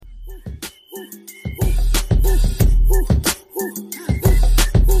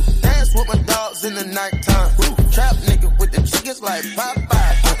in the nighttime. Trap nigga with the chickens like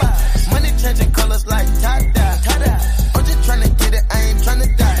Popeye. Money changing colors like tie-dye. I'm just tryna get it, I ain't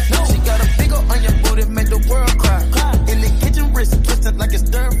tryna die. She got a big ol' on your booty, make the world cry. In the kitchen, wrist twisted like it's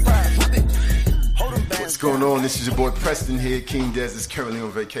stir fry. What's going on? This is your boy Preston here. King Des is currently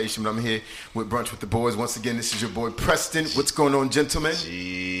on vacation, but I'm here with Brunch with the Boys. Once again, this is your boy Preston. What's going on, gentlemen?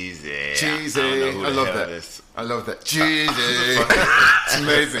 Jeezy. Jeezy. I love that. I love that. Jeezy. It's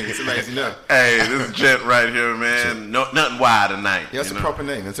amazing. It's amazing. No. Hey, this is Gent right here, man. No, nothing wild tonight. Yeah, that's a proper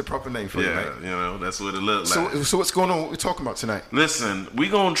name. That's a proper name for you, mate. Yeah, you know, that's what it looks like. So what's going on? What we talking about tonight? Listen, we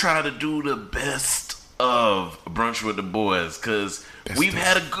going to try to do the best of Brunch with the Boys, because we've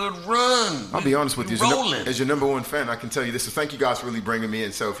had a good run. I'll be honest with you. Rolling. As your number one fan, I can tell you this. So thank you guys for really bringing me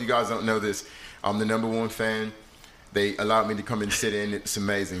in. So if you guys don't know this, I'm the number one fan. They allowed me to come and sit in. It's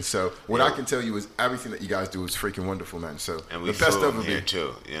amazing. So what I can tell you is everything that you guys do is freaking wonderful, man. So and we the best of it here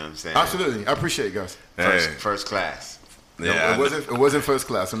too. You know what I'm saying? Absolutely. I appreciate it, guys. First class. Yeah, no, it wasn't first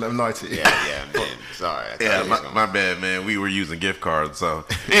class. I'm lying to you. Yeah, man. Sorry. My bad, man. We were using gift cards, so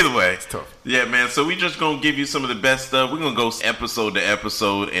either way, it's tough. Yeah, man. So we just gonna give you some of the best stuff. We're gonna go episode to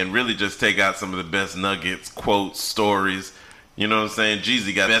episode and really just take out some of the best nuggets, quotes, stories. You know what I'm saying?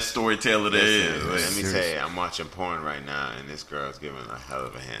 Jeezy got best storyteller there is. Let me tell you, I'm watching porn right now, and this girl's giving a hell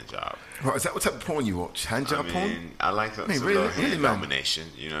of a hand job. Right, is that what type of porn you watch? Hand job porn? I like some little hand domination.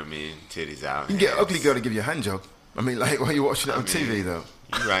 You know what I mean? Titties out. You can get an ugly girl to give you a hand job. I mean, like, why are you watching it on TV, though?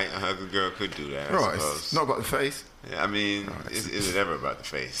 You're right. A ugly girl could do that, I suppose. It's not about the face. Yeah, I mean, is it ever about the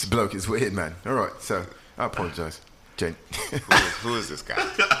face? This bloke is weird, man. All right, so I apologize. Jane. Who is this guy? You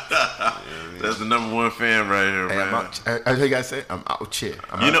know what I mean? That's the number one fan right here, man. As you guys say, I'm out chair.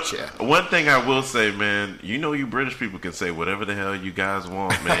 One thing I will say, man, you British people can say whatever the hell you guys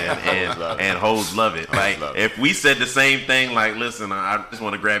want, man, and hoes love it. Like, if we said the same thing, like, listen, I just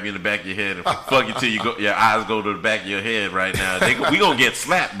want to grab you in the back of your head and fuck you till your eyes go to the back of your head right now. We gonna get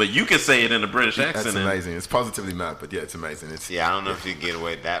slapped, but you can say it in a British accent. That's amazing. It's positively mad, but yeah, it's amazing. I don't know if you get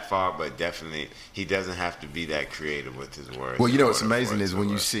away that far, but definitely he doesn't have to be that creative with his words. Well, what's amazing is when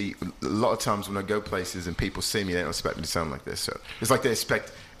you see a lot of times when I go places and people see me, they don't expect me to sound like this. So it's like they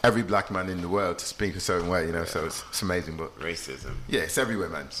expect every black man in the world to speak a certain way, So it's amazing, but racism. Yeah, it's everywhere,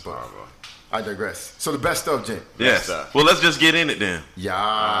 man. It's horrible. I digress. So the best of, Jen. Yes. Well, let's just get in it then.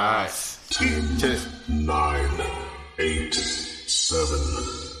 Yes. 10, Cheers. 9, 8, 7,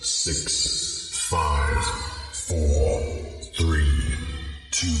 6, 5, 4, 3,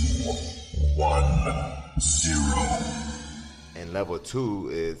 2, 1, 0. And level 2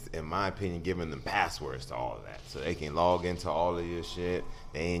 is, in my opinion, giving them passwords to all of that. So they can log into all of your shit.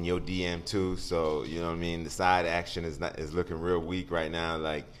 They in your DM too. So, you know what I mean? The side action is looking real weak right now.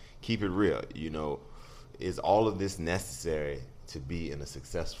 Like, keep it real. Is all of this necessary to be in a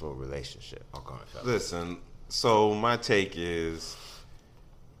successful relationship? Listen, so my take is,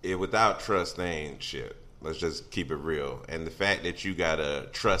 without trust, they ain't shit. Let's just keep it real. And the fact that you gotta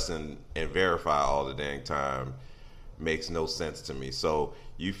trust and verify all the dang time makes no sense to me. So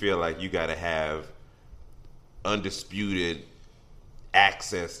you feel like you gotta have undisputed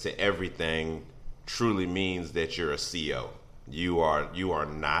access to everything truly means that you're a CO. You are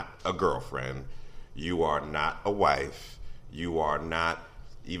not a girlfriend. You are not a wife. You are not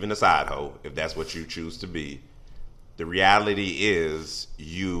even a side hoe, if that's what you choose to be. The reality is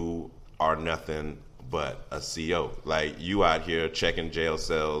you are nothing but a CO. Like, you out here checking jail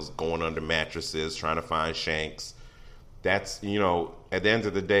cells, going under mattresses, trying to find shanks. That's, at the end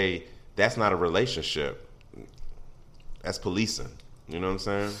of the day, that's not a relationship. That's policing. You know what I'm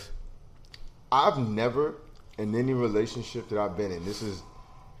saying? I've never, in any relationship that I've been in, this is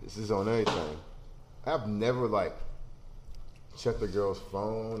on anything, I've never, checked a girl's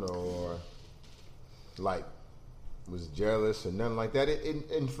phone or, was jealous or nothing like that.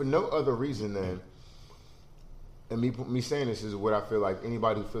 And for no other reason than, and me saying this is what I feel like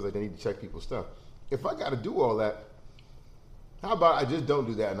anybody who feels like they need to check people's stuff. If I got to do all that, how about I just don't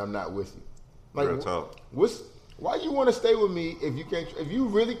do that and I'm not with you? Real talk. Why you want to stay with me if you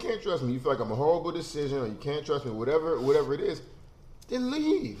really can't trust me, you feel like I'm a horrible decision or you can't trust me, whatever it is, then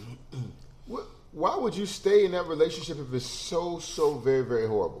leave. Why would you stay in that relationship if it's so very, very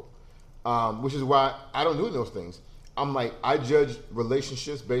horrible? Which is why I don't do those things. I judge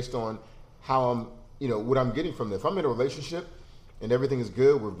relationships based on how I'm, what I'm getting from them. If I'm in a relationship and everything is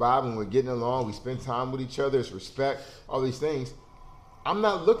good, we're vibing, we're getting along, we spend time with each other, it's respect, all these things, I'm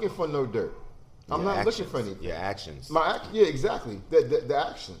not looking for no dirt. I'm not looking for anything. Your actions. Yeah, exactly. The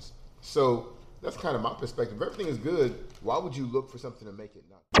actions. So that's kind of my perspective. If everything is good, why would you look for something to make it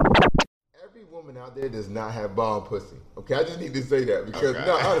not? Every woman out there does not have bomb pussy. Okay, I just need to say that because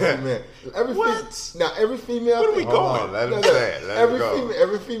no, honestly, man, every female. Where are we going? Let him say it.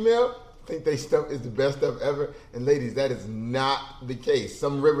 Every female think they stuff is the best stuff ever, and ladies, that is not the case.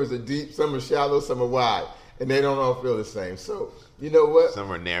 Some rivers are deep, some are shallow, some are wide, and they don't all feel the same. So you know what?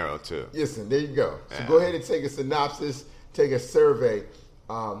 Some are narrow too. Listen, there you go. So go ahead and take a synopsis, take a survey.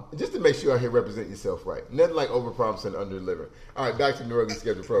 Just to make sure I here represent yourself right. Nothing like overpromising and under-delivering. All right, back to the regularly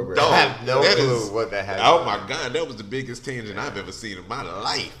scheduled program. I have no clue what that has. Oh my God, that was the biggest tangent I've ever seen in my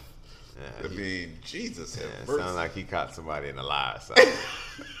life. Yeah, I mean, Jesus. it sounds like he caught somebody in a lie. So.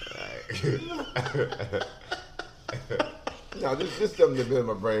 No, this is something that's been in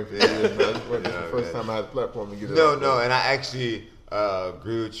my brain for years, man. This was the first time I had a platform to get it No, and I actually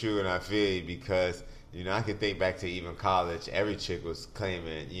agree with you, and I feel you because, you know, I can think back to even college. Every chick was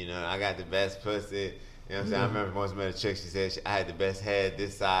claiming, you know, I got the best pussy. You know what I'm saying? I remember once met a chick, she said I had the best head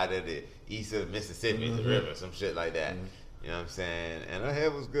this side of the east of Mississippi, the river, some shit like that. You know what I'm saying? And her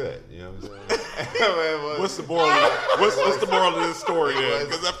head was good. You know what I'm saying? What's the moral? What's the moral of this story then?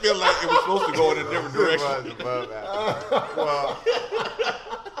 Because I feel like it was supposed to go in a different direction. Well,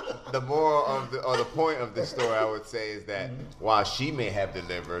 the moral of the point of the story, I would say, is that while she may have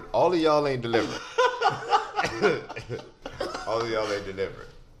delivered, all of y'all ain't delivered. All of y'all ain't delivered.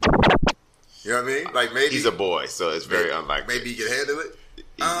 You know what I mean? Like maybe He's a boy, so it's very unlikely. Maybe he can handle it.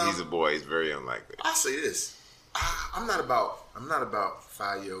 He's a boy. It's very unlikely. I'll say this. I'm not about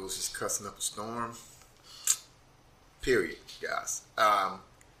 5-year-olds just cussing up a storm. Period, guys.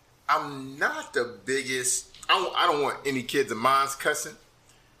 I'm not the biggest. I don't want any kids of mine cussing.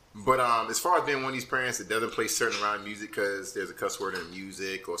 But as far as being one of these parents that doesn't play certain around music because there's a cuss word in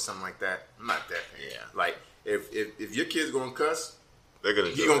music or something like that, I'm not that parent. Yeah. Like if your kid's gonna cuss, They're gonna.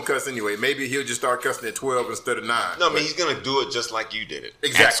 he's gonna cuss anyway. Maybe he'll just start cussing at 12 instead of 9. No, I mean he's gonna do it just like you did it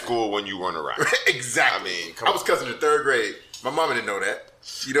Exactly. at school when you weren't around. Exactly. I mean, I was cussing in 3rd grade. My mama didn't know that.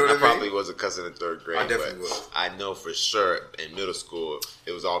 You know what I I mean? probably wasn't cussing in 3rd grade. I definitely but was. I know for sure in middle school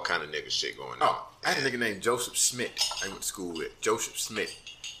it was all kind of nigga shit going on. Oh, I had a nigga named Joseph Smith. I went to school with Joseph Smith,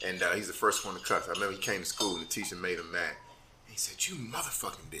 and he's the first one to cuss. I remember he came to school and the teacher made him mad. He said, "You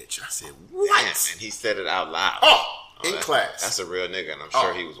motherfucking bitch." I said, "What?" Damn, and he said it out loud. In that's- class. That's a real nigga, and I'm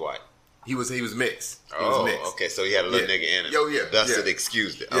sure he was white. He was mixed. He Oh, was mixed. okay, so he had a little Yeah. nigga in it. Yo, yeah, Thus yeah. it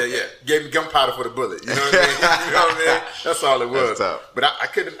excused it. Yeah, Okay. yeah. Gave me gunpowder for the bullet. You know what I mean? You know what I mean? That's all it was. That's tough. But I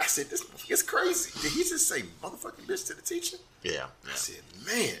couldn't. I said, "This is crazy." Did he just say "motherfucking bitch" to the teacher? Yeah. I said,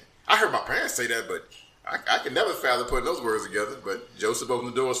 "Man, I heard my parents say that, but I could never fathom putting those words together." But Joseph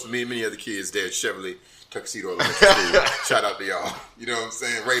opened the doors for me and many other kids there at Chevrolet Tuxedo Elementary School. Shout out to y'all. You know what I'm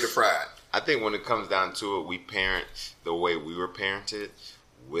saying? Raider pride. I think when it comes down to it, we parent the way we were parented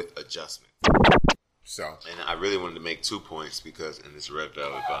with adjustment. So And I really wanted to make 2 points because in this red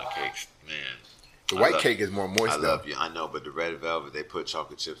velvet bun cake, man. the I white love- cake is more moist, I though. love you. I know, but the red velvet, they put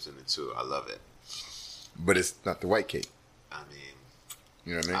chocolate chips in it too. I love it. But it's not the white cake. I mean,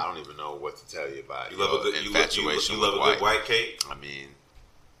 You know what I mean? I don't even know what to tell you about You love a good infatuation you love with a good white cake. I mean,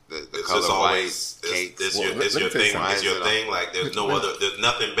 the It's color just white always cake. it's Well, your let me tell you thing. something. It's your thing. Like there's no other. There's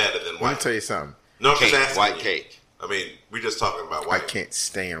nothing better than Let me white. tell you something. No, I'm just Cake, asking white you. cake. I mean, we're just talking about I white. can't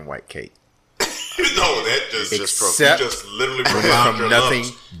stand white cake. No, that just Except you just literally when profound it's your from nothing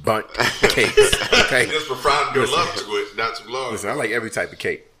love. but cakes. Okay? You just profound your love to it not too long. Listen, I like every type of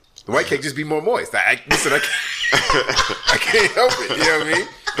cake. The white cake just be more moist. Listen, I can't help it. You know what I mean?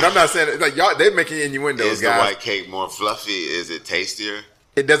 But I'm not saying it. Like y'all, they're making innuendos, Is the guys. white cake more fluffy? Is it tastier?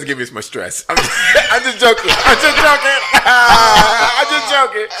 It doesn't give me as much stress. I'm just joking. I'm just joking. I'm just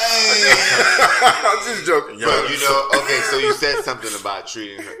joking. I'm just joking. But you know, okay, so you said something about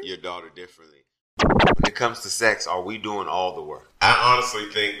treating your daughter differently. When it comes to sex, are we doing all the work? I honestly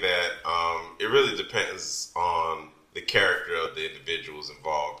think that it really depends on the character of the individuals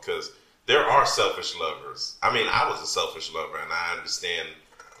involved because there are selfish lovers. I mean, I was a selfish lover, and I understand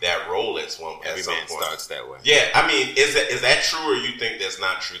that role at some Every some man point. starts that way. Yeah, I mean, is that true, or you think that's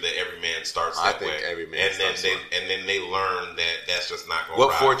not true? That every man starts I that think way, every man and starts then that way. and then they learn that that's just not going.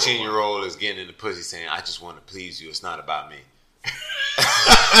 What 14-year-old is getting in the pussy saying, "I just want to please you. It's not about me."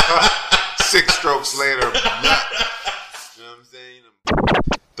 6 strokes later, nut. You know what I'm saying?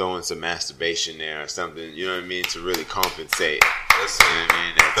 Throwing some masturbation there or something. You know what I mean? To really compensate. Listen, You know what I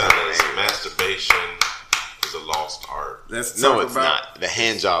mean? That's how fellas, they- masturbation is a lost art. Let's No, talk it's about- not. The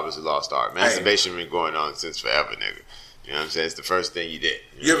hand job is a lost art. Masturbation been going on since forever, nigga. You know what I'm saying? It's the first thing you did.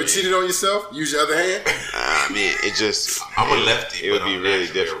 You ever cheated on yourself? Use your other hand? I mean, it just. I'm a lefty, It would but be I'm really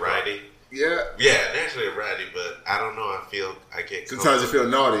naturally difficult. a righty. Yeah. Yeah, naturally a righty, but I don't know. I feel I get Sometimes you feel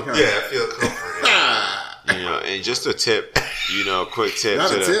naughty, huh? Yeah, I feel comforted. And just a tip, quick tip.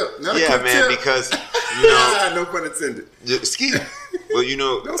 Not to a tip. Not a yeah, quick man, tip. because no pun intended. ski.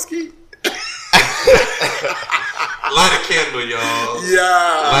 Well, No ski. Light a candle, y'all.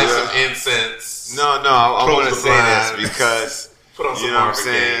 Yeah. Light some incense. No, I Close want to the say blinds. this because Put on some you know what I'm Marvin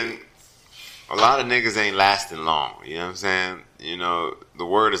saying. Gaye. A lot of niggas ain't lasting long. You know what I'm saying? The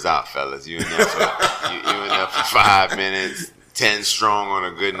word is out, fellas. You in there for 5 minutes, 10 strong on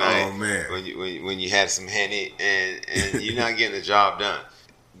a good night. Oh, man. When you had some Henny and you're not getting the job done.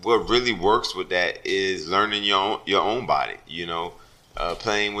 What really works with that is learning your own body.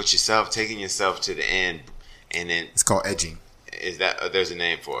 Playing with yourself, taking yourself to the end, and then It's called edging. is that there's a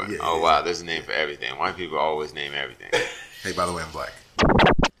name for it? Yeah, oh yeah. wow, there's a name for everything. White people always name everything. Hey, by the way, I'm black. You know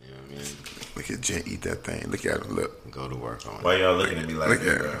what I mean? Look at Jen eat that thing. Look at him. Look. Go to work on it. Why y'all looking at me like Look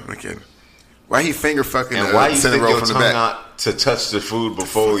that, at bro? him. Look at him. Why he finger fucking And why you center stick row your from the tongue back? out to touch the food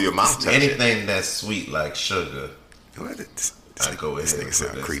before your mouth touches it? Anything that's sweet like sugar, What? This I go ahead. nigga and put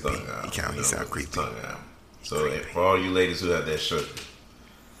sound that creepy. tongue out, He sound put the creepy. tongue out. So for all you ladies who have that sugar,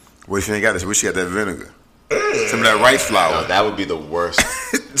 Wish you ain't got this. Wish you had that vinegar. Some of that rice flour. No, that would be the worst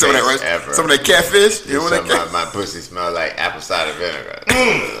Some of that rice. taste ever. Some of that catfish. You know what Some that of my pussy smell like apple cider vinegar.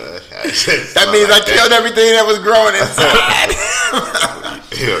 That means I killed everything that was growing inside.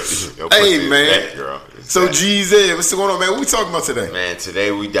 Hey, man. Girl. So GZ, what's going on, man? What we talking about today? Man,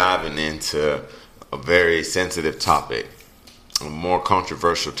 today we diving into a very sensitive topic, a more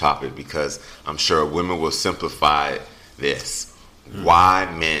controversial topic, because I'm sure women will simplify this.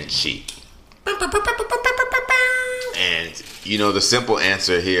 Why men cheat. And, the simple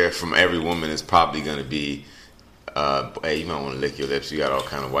answer here from every woman is probably going to be, hey, you might want to lick your lips. You got all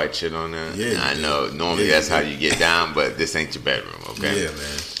kind of white shit on there. Yeah, I know normally that's how you get down, but this ain't your bedroom, okay? Yeah,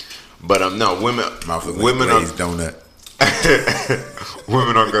 man. But no, women Mouth looks like women a are glazed donut.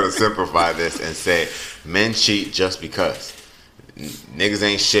 women are going to simplify this and say men cheat just because. Niggas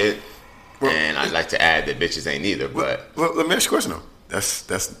ain't shit, and I'd like to add that bitches ain't either. But Well, let me ask you a question though.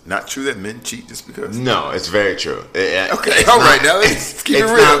 That's not true that men cheat just because. no, it's very true. Okay, all right, now let's keep it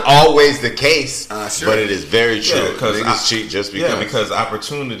it's real. not always the case, Sure. but it is very true. Yeah, 'cause Niggas cheat just because. Yeah, because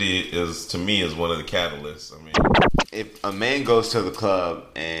opportunity is one of the catalysts. I mean, If a man goes to the club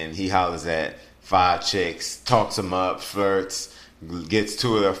and he hollers at 5 chicks, talks them up, flirts, gets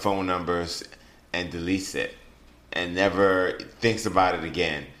 2 of their phone numbers, and deletes it, and never thinks about it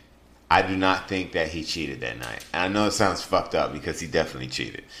again, I do not think that he cheated that night. And I know it sounds fucked up because he definitely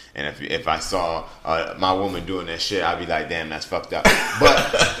cheated. And if I saw my woman doing that shit, I'd be like, damn, that's fucked up.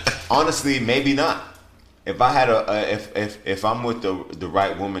 But honestly, maybe not. If I had if I'm with the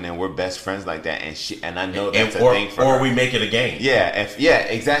right woman and we're best friends like that, and I know that's a thing for her, or we make it a game. yeah,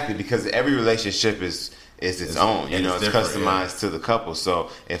 exactly, because every relationship is its own. and It's it's different, customized to the couple. So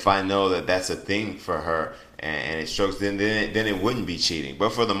if I know that that's a thing for her and it strokes, then it wouldn't be cheating.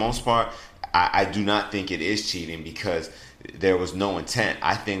 But for the most part, I do not think it is cheating because there was no intent.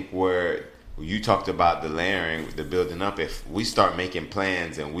 I think where you talked about the layering, the building up, if we start making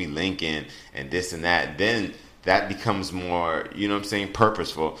plans and we link in and this and that, then that becomes more,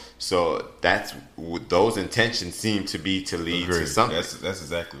 purposeful. So that's those intentions seem to be to lead to something. That's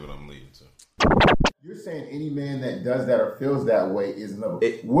exactly what I'm leading to. You're saying any man that does that or feels that way is another.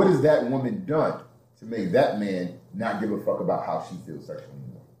 What has that woman done to make that man not give a fuck about how she feels sexually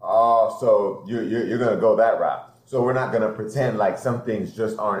anymore? Oh, so you're gonna go that route. So we're not gonna pretend like some things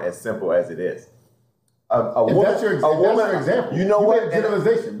just aren't as simple as it is. If that's your example, you know what? made a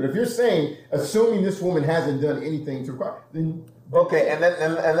generalization. But if you're saying, assuming this woman hasn't done anything to require, then Okay, and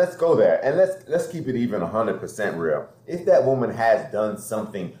let's go there, and let's keep it even 100% real. If that woman has done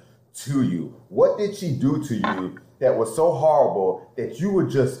something to you, what did she do to you that was so horrible that you would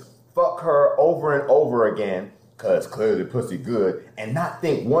just fuck her over and over again, cause clearly pussy good, and not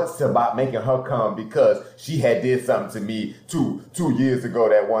think once about making her come because she had did something to me two years ago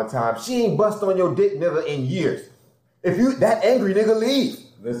that one time? She ain't bust on your dick never in years. If you that angry nigga, leave.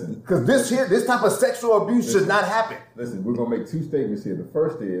 Listen, Because this type of sexual abuse should not happen. listen, we're gonna make 2 statements here. The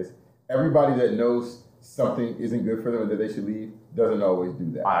first is everybody that knows something isn't good for them and that they should leave doesn't always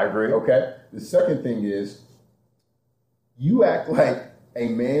do that. I agree. Okay. The second thing is you act like a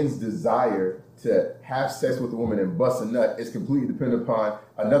man's desire to have sex with a woman and bust a nut is completely dependent upon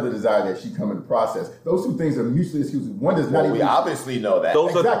another desire that she come in the process. Those 2 things are mutually exclusive. One does not even. We obviously know that. Those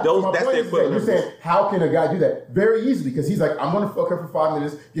Exactly. are those. So my That's point the is that equivalent. you're saying, how can a guy do that? Very easily, because he's like, I'm going to fuck her for 5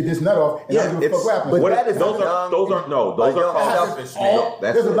 minutes, get this nut off, and I don't give a fuck what happens. but What that is those are those are no those are called selfish.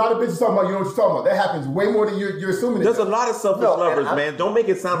 There's a lot of bitches talking about, you know what you're talking about. That happens way more than you're assuming. There's a lot of selfish No, and lovers, I- man. Don't make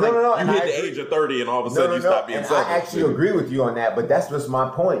it sound No, like no, no, you and hit I the agree. age of 30 and all of a sudden you stop being and selfish. I actually agree with you on that, but that's just my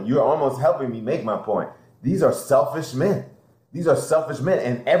point. You're almost helping me make my point. These are selfish men. These are selfish men.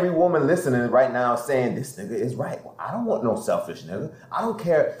 And every woman listening right now is saying, this nigga is right. Well, I don't want no selfish nigga. I don't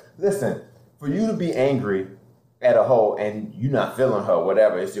care. Listen, for you to be angry at a hoe and you not feeling her,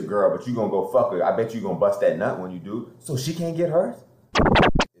 whatever, it's your girl, but you gonna go fuck her. I bet you gonna bust that nut when you do, so she can't get hers.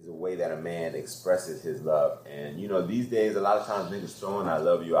 Is a way that a man expresses his love. And you know, these days, a lot of times niggas throwing I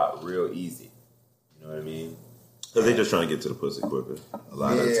love you out real easy. You know what I mean? Because they just trying to get to the pussy quicker. A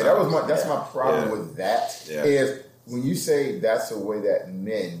lot of times. That's my problem with that. Yeah. Is when you say that's the way that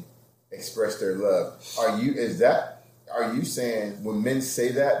men express their love. Are you saying when men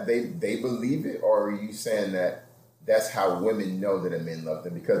say that they believe it, or are you saying that that's how women know that a man love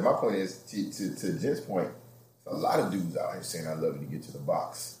them? Because my point is to Jen's point, a lot of dudes out here saying I love you to get to the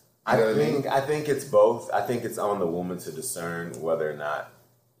box. You know what I mean? I think it's both. I think it's on the woman to discern whether or not,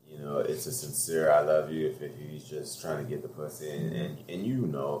 you know, it's a sincere I love you, if he's just trying to get the pussy. And you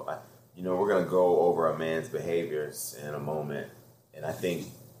know, we're going to go over a man's behaviors in a moment. And I think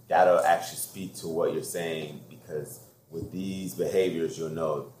that'll actually speak to what you're saying, because with these behaviors, you'll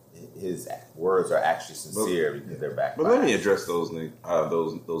know his words are actually sincere because they're backed. But let me address those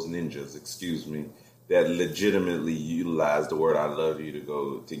ninjas, excuse me, that legitimately utilize the word "I love you"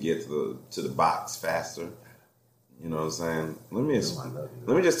 to get to the box faster. You know what I'm saying? Let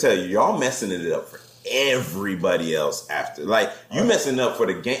me just tell you, y'all messing it up for everybody else after. Like, you messing up for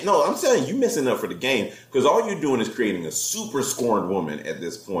the game. No, I'm telling you messing up for the game, because all you're doing is creating a super scorned woman at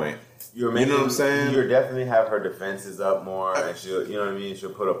this point. You know what I'm saying? You'll definitely have her defenses up more, and she'll, you know what I mean?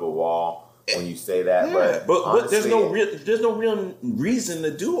 She'll put up a wall when you say that. Yeah, but honestly, there's no real reason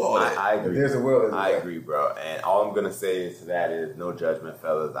to do all that. I agree. There's a will. I agree, bro. And all I'm gonna say to that is no judgment,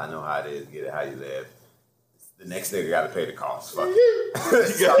 fellas. I know how it is. Get it how you live. The next nigga got to pay the cost. Fuck it.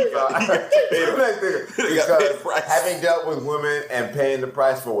 You gotta pay the next nigga. Because having dealt with women and paying the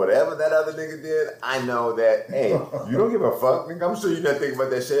price for whatever that other nigga did, I know that, hey, you don't give a fuck, nigga. I'm sure you're not thinking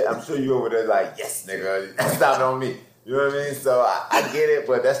about that shit. I'm sure you over there like, yes, nigga, stop it on me. You know what I mean? So I get it,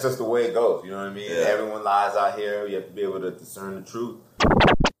 but that's just the way it goes. You know what I mean? Yeah. Everyone lies out here. You have to be able to discern the truth.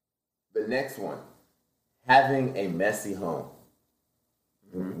 The next one, having a messy home.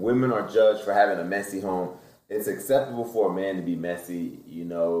 Women are judged for having a messy home. It's acceptable for a man to be messy, you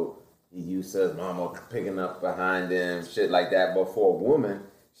know, he used to his mama picking up behind him, shit like that. But for a woman,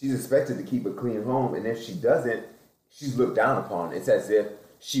 she's expected to keep a clean home, and if she doesn't, she's looked down upon. It's as if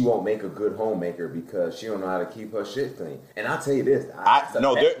she won't make a good homemaker because she don't know how to keep her shit clean. And I'll tell you this,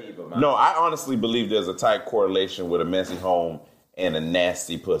 I honestly believe there's a tight correlation with a messy home and a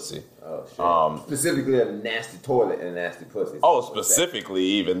nasty pussy. Oh, shit. Specifically a nasty toilet and a nasty pussy. Specifically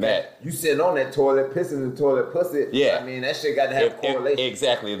even that. You sitting on that toilet, pissing in the toilet, pussy. Yeah. I mean, that shit got to have correlation.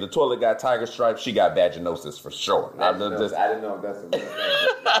 Exactly. If the toilet got tiger stripes, she got vaginosis for sure. I didn't know if that's a real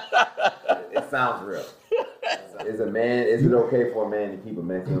thing. It sounds real. Is it okay for a man to keep a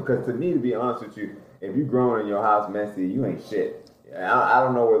messy home? Because to me, to be honest with you, if you growing in your house messy, you ain't shit. I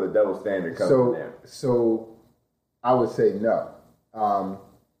don't know where the double standard comes from there. So I would say no.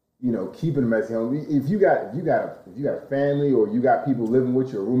 You know, keeping a messy home. If you got a family, or you got people living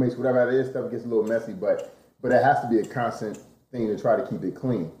with your roommates, whatever that is, stuff gets a little messy. But it has to be a constant thing to try to keep it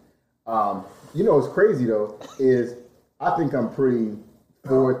clean. You know, what's crazy though is I think I'm pretty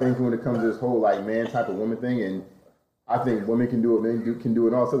forward thinking when it comes to this whole like man type of woman thing, and I think women can do it, men can do it,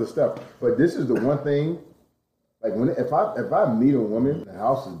 and all this other stuff. But this is the one thing. Like if I meet a woman, the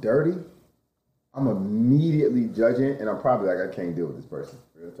house is dirty, I'm immediately judging, and I'm probably like, I can't deal with this person.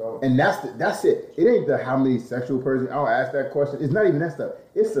 And that's it. It ain't the how many sexual person. I don't ask that question. It's not even that stuff.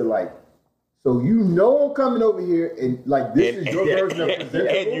 It's the like, so you know I'm coming over here and like this is your version of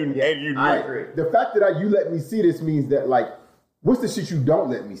presentable. And you I agree. The fact that you let me see this means that like, what's the shit you don't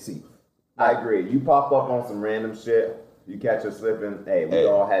let me see? I agree. You pop up on some random shit. You catch her slipping. Hey, we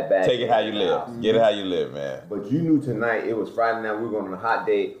all had bad. Take it how you live. Get it how you live, man. But you knew tonight it was Friday night. We were going on a hot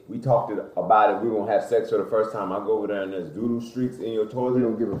date. We talked about it. We were going to have sex for the first time. I go over there and there's doodle streaks in your toilet. You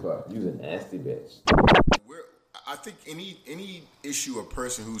don't give a fuck. You's a nasty bitch. I think any issue a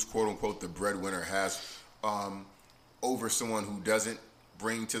person who's quote unquote the breadwinner has over someone who doesn't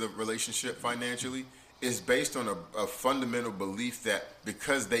bring to the relationship financially is based on a fundamental belief that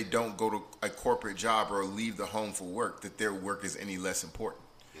because they don't go to a corporate job or leave the home for work, that their work is any less important.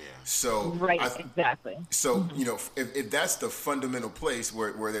 Yeah. So exactly. So you know, if that's the fundamental place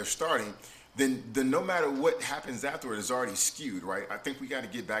where they're starting, then no matter what happens afterward is already skewed, right? I think we got to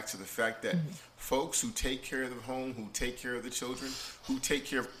get back to the fact that folks who take care of the home, who take care of the children, who take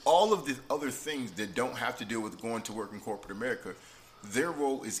care of all of the other things that don't have to deal with going to work in corporate America, their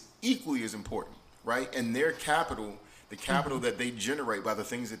role is equally as important. Right, and their capital, the capital that they generate by the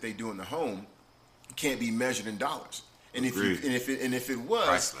things that they do in the home, can't be measured in dollars. And if Agreed. if it was,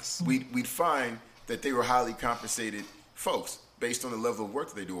 Priceless. we'd find that they were highly compensated folks based on the level of work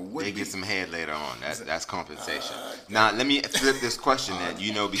that they do. Or would They be. get some head later on. That's compensation. Now let me flip this question then.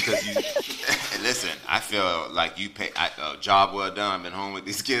 Because you listen. I feel like you pay job well done. Been home with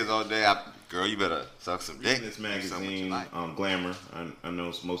these kids all day. Girl, you better suck some dick. This Do something with your magazine, life. Glamour. I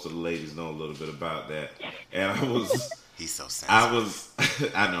know most of the ladies know a little bit about that, and I was. He's so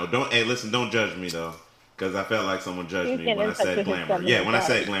sensitive. I know. Don't judge me though, because I felt like someone judged He's me getting when I in touch said with his glamour. Yeah, when I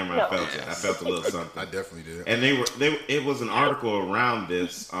said feminine glamour, side. I felt it. I felt a little something. I definitely did. And it was an article around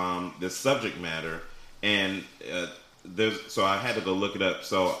this this subject matter, and so I had to go look it up.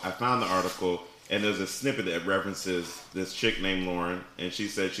 So I found the article, and there's a snippet that references this chick named Lauren, and she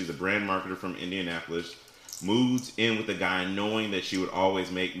said she's a brand marketer from Indianapolis, moves in with a guy knowing that she would always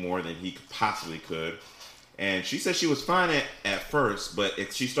make more than he possibly could. And she said she was fine at first, but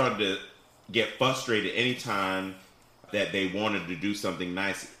she started to get frustrated anytime that they wanted to do something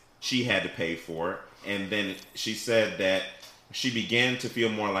nice, she had to pay for it. And then she said that she began to feel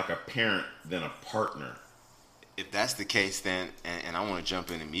more like a parent than a partner. If that's the case, then, and I want to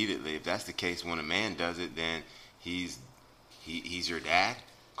jump in immediately. If that's the case, when a man does it, then he's your dad.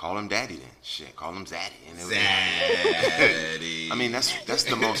 Call him daddy then. Shit, call him Zaddy. Zaddy. I mean, that's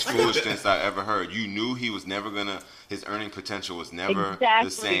the most foolishness I ever heard. You knew he was never his earning potential was never Exactly.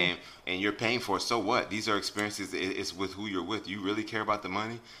 the same, and you're paying for it. So what? These are experiences. It's with who you're with. You really care about the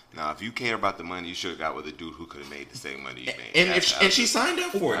money? Now, if you care about the money, you should have got with a dude who could have made the same money you made. And she signed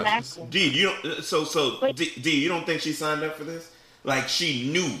up for it. Exactly. D, you don't D, you don't think she signed up for this? Like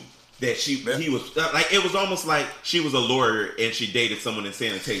she knew that he was like, it was almost like she was a lawyer and she dated someone in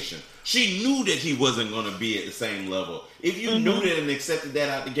sanitation. She knew that he wasn't going to be at the same level. If you knew that and accepted that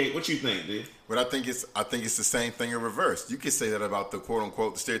out the gate, what you think, D? But I think it's the same thing in reverse. You could say that about the quote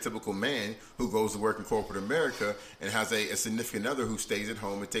unquote the stereotypical man who goes to work in corporate America and has a significant other who stays at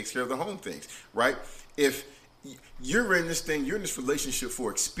home and takes care of the home things, right? If you're in this relationship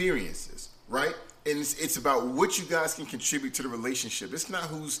for experiences, right? And it's about what you guys can contribute to the relationship. It's not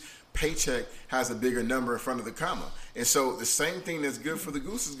whose paycheck has a bigger number in front of the comma. And so the same thing that's good for the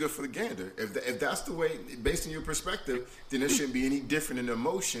goose is good for the gander. If that's the way, based on your perspective, then there shouldn't be any different in the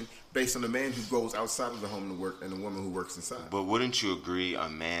emotion based on the man who goes outside of the home to work and the woman who works inside. But wouldn't you agree a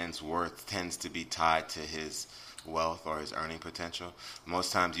man's worth tends to be tied to his wealth or his earning potential?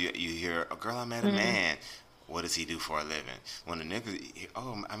 Most times you hear, "Oh, girl, I met a man. What does he do for a living?" When a nigga,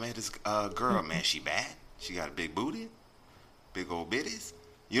 "Oh, I met this girl, man, she bad? She got a big booty? Big old bitties?"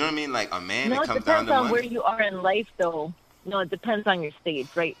 You know what I mean? Like a man that comes down depends to on money. where you are in life, though. No, it depends on your stage,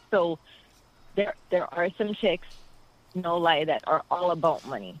 right? So there are some chicks, no lie, that are all about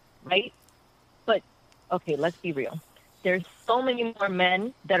money, right? But, okay, let's be real. There's so many more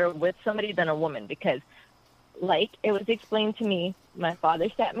men that are with somebody than a woman because, like it was explained to me, my father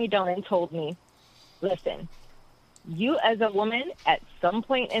sat me down and told me, listen, you as a woman at some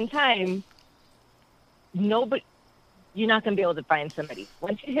point in time, you're not going to be able to find somebody.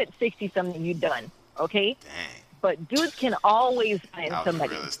 Once you hit 60-something, you're done, okay? Dang, But dudes can always find that was the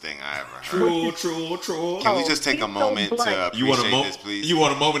somebody. realest thing I ever heard. True. Can we just take he's a moment so to blunt. appreciate this, please? You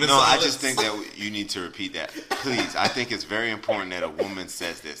want a moment? No, I just think that you need to repeat that. Please, I think it's very important that a woman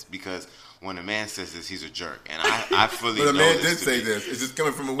says this because when a man says this, he's a jerk. And I fully But a know man this did to say be- this. It's just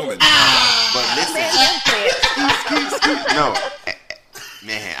coming from a woman. But listen, Man, don't say it. no,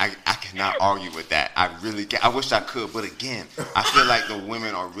 man, I cannot argue with that. I really can. I wish I could, but again, I feel like the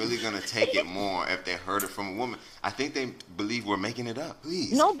women are really going to take it more if they heard it from a woman. I think they believe we're making it up.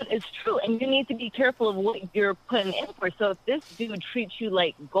 Please. No, but it's true, and you need to be careful of what you're putting in for. So if this dude treats you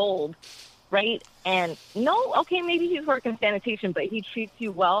like gold, right, and maybe he's working sanitation, but he treats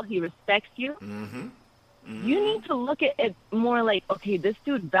you well, he respects you, you need to look at it more like, okay, this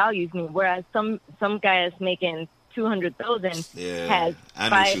dude values me, whereas some guy is making 200,000 has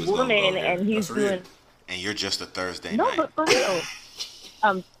I knew she 5 was gonna women, go there. and he's That's real. doing... And you're just a Thursday No, night. but for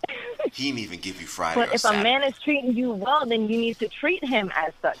real. He didn't even give you Friday But or if a Saturday. man is treating you well, then you need to treat him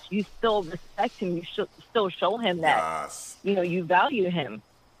as such. You still respect him. You should still show him that Yes. you value him,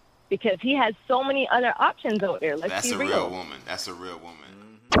 because he has so many other options out there. Let's That's be a real. real woman. That's a real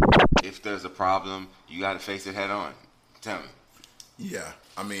woman. If there's a problem, you got to face it head on. Tell me. Yeah.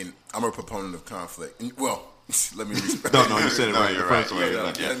 I mean, I'm a proponent of conflict. Well, let me respect. No, you said it right you're the first right. way.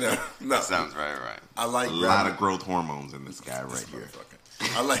 Yeah, No, yeah. no. That sounds right. I like A lot of growth hormones in this guy right here.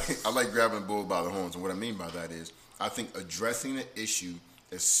 I like grabbing the bull by the horns, and what I mean by that is I think addressing the issue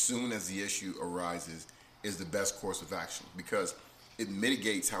as soon as the issue arises is the best course of action because it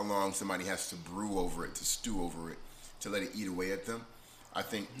mitigates how long somebody has to brew over it, to stew over it, to let it eat away at them. I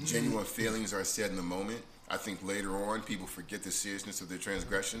think genuine feelings are said in the moment. I think later on people forget the seriousness of their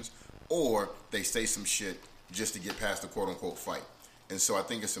transgressions, or they say some shit just to get past the quote-unquote fight. And so I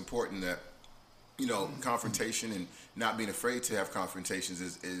think it's important that, confrontation and not being afraid to have confrontations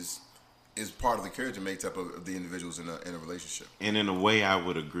is part of the character makeup of the individuals in a relationship. And in a way I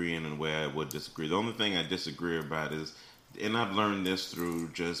would agree, and in a way I would disagree. The only thing I disagree about is, and I've learned this through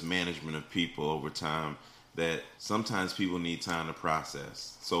just management of people over time, that sometimes people need time to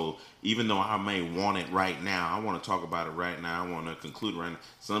process. So even though I may want it right now, I want to talk about it right now, I want to conclude right now,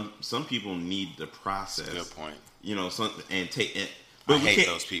 some people need the process. Good point. But I hate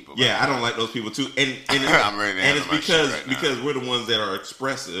those people. Yeah, I don't like those people too. And I'm ready to and it's right because we're the ones that are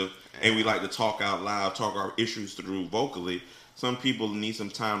expressive and we like to talk out loud, talk our issues through vocally. Some people need some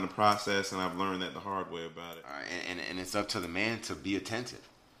time to process, and I've learned that the hard way about it. All right, and it's up to the man to be attentive,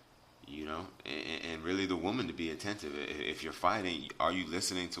 and really the woman to be attentive. If you're fighting, are you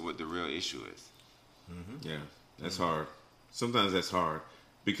listening to what the real issue is? Mm-hmm. Yeah, that's hard. Sometimes that's hard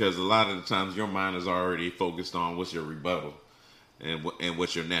because a lot of the times your mind is already focused on what's your rebuttal. And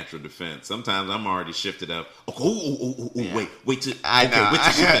what's your natural defense? Sometimes I'm already shifted up. Wait till she finish.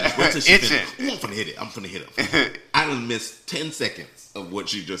 I'm finna hit it. I'm finna hit it. I done missed 10 seconds of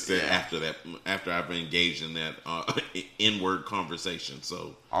what you just said after that. After I've been engaged in that inward conversation.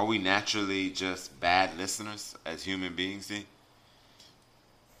 So, are we naturally just bad listeners as human beings? See?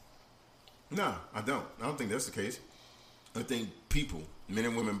 No, I don't. I don't think that's the case. I think people, men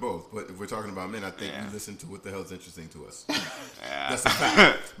and women both, but if we're talking about men, I think we listen to what the hell is interesting to us. That's a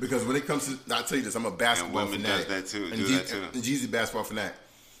fact. Because when it comes to, I'll tell you this, I'm a basketball fanatic. Does that too. And Jeezy basketball fanatic.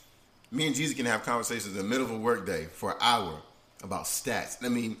 Me and Jeezy can have conversations in the middle of a work day for an hour about stats. I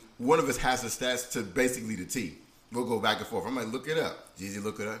mean, one of us has the stats to basically the T. We'll go back and forth. I'm like, look it up. Jeezy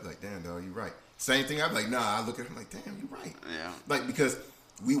look it up. Like, damn, dog, you right. Same thing. I'm like, nah, I look at it. I'm like, damn, you right. Yeah. Like, because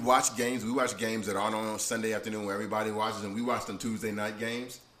we watch games. We watch games that aren't on Sunday afternoon where everybody watches, and we watch them Tuesday night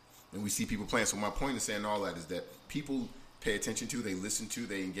games, and we see people playing. So my point in saying all that is that people pay attention to, they listen to,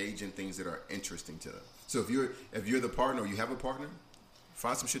 they engage in things that are interesting to them. So if you're the partner or you have a partner,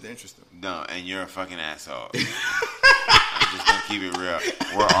 find some shit that interests them. No, and you're a fucking asshole. I'm just gonna keep it real.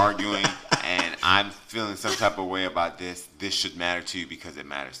 We're arguing, and I'm feeling some type of way about this. This should matter to you because it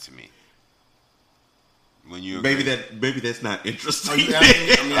matters to me. When you maybe that's not interesting.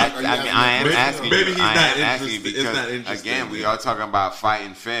 I am asking. Maybe he's not interested. Because, it's not interesting. Again, we are talking about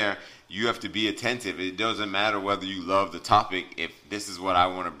fighting fair. You have to be attentive. It doesn't matter whether you love the topic. If this is what I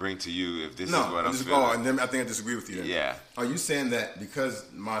want to bring to you, if this is what I'm feeling. And then I think I disagree with you. Then. Yeah. Are you saying that because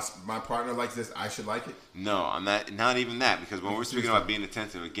my partner likes this, I should like it? No, I'm not. Not even that. Because when we're speaking about being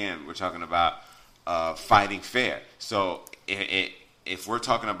attentive, again, we're talking about fighting fair. So if we're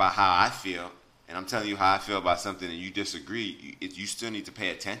talking about how I feel, and I'm telling you how I feel about something, and you disagree, you still need to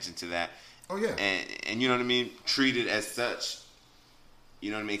pay attention to that. Oh yeah. And you know what I mean. Treat it as such. You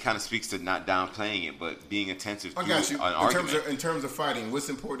know what I mean? It kind of speaks to not downplaying it, but being attentive to an argument. In terms of fighting, what's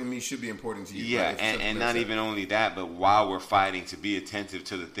important to me should be important to you. Yeah, right? and not even only that, but while we're fighting, to be attentive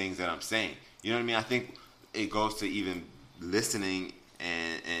to the things that I'm saying. You know what I mean? I think it goes to even listening,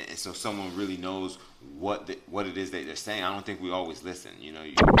 and so someone really knows what it is that they're saying. I don't think we always listen. You know,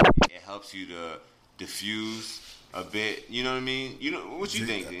 it helps you to diffuse a bit. You know what I mean? You know what you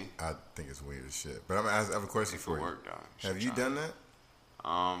think, D? I think it's weird as shit. But I have a question for you. Have you done that?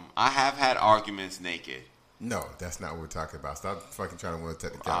 I have had arguments naked. No, that's not what we're talking about. Stop fucking trying to win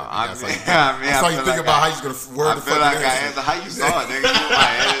technicality. I saw you think about how you're going to word the fucking answer. How you saw it, nigga.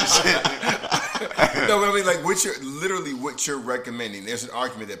 No, but I mean, like, what you're recommending. There's an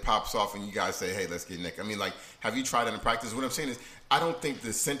argument that pops off and you guys say, hey, let's get naked. I mean, like, have you tried it in practice? What I'm saying is, I don't think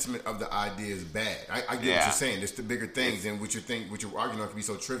the sentiment of the idea is bad. I get what you're saying. There's the bigger things and what you're arguing on can be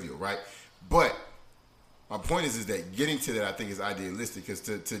so trivial, right? But my point is that getting to that, I think, is idealistic. Because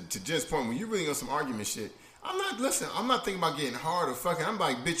to Jen's point, when you're really on some argument shit, I'm not thinking about getting hard or fucking. I'm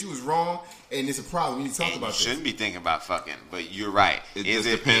like, bitch, you was wrong, and it's a problem. We need to talk about this. You shouldn't be thinking about fucking, but you're right. It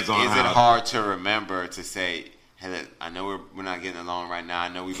depends on Is it hard to remember to say, hey, I know we're not getting along right now. I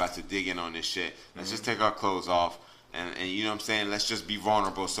know we about to dig in on this shit. Let's just take our clothes off. And you know what I'm saying? Let's just be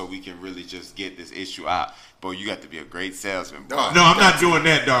vulnerable so we can really just get this issue out. Boy, you got to be a great salesman. Boy. No, I'm not doing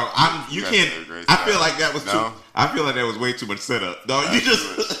that, dog. You can't. I feel like that was too. I feel like that was way too much setup, dog. You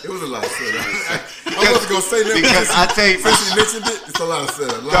just. It was a lot of setup. I wasn't gonna say that because I take. Since you mentioned it, it's a lot of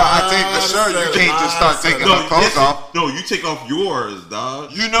setup. No, I take for sure. You can't just start taking the clothes off. No, you take off yours,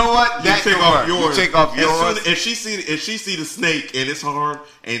 dog. You know what? You take off yours. You take off yours. If she see the snake and it's hard,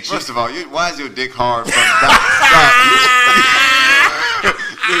 and first of all, why is your dick hard from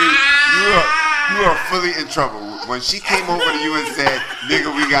You are fully in trouble. when she came over to you and said,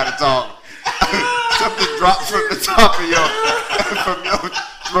 "Nigga, we gotta talk," something dropped from the top of from your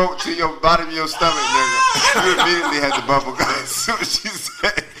throat to your bottom of your stomach, nigga. You immediately had the bubble gum. As soon as she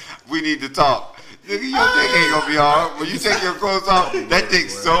said, "We need to talk," nigga, your dick ain't gonna be hard. When you take your clothes off, that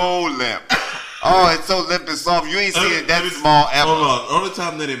dick's so limp. Oh, it's so limp and soft. You ain't seen it that small ever. Hold on. Only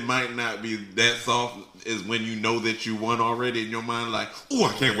time that it might not be that soft is when you know that you won already in your mind. Like, oh,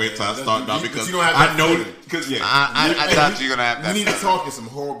 I can't wait till I start now because I know. Because I thought you were gonna have that. You need to talk in some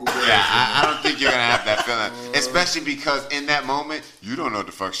horrible ways. Yeah, I don't think you're gonna have that feeling, especially because in that moment you don't know what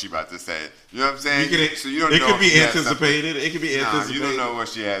the fuck she about to say. You know what I'm saying? So you don't know. It could be anticipated. It could be anticipated. You don't know what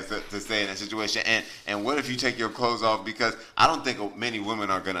she has to say in that situation. And what if you take your clothes off? Because I don't think many women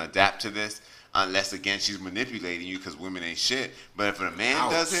are gonna adapt to this. Unless again she's manipulating you because women ain't shit. But if a man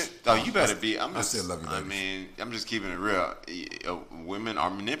does it, you better be. I still love you. I mean, I'm just keeping it real. Women are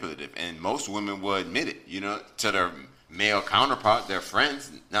manipulative, and most women will admit it. You know, to their male counterpart, their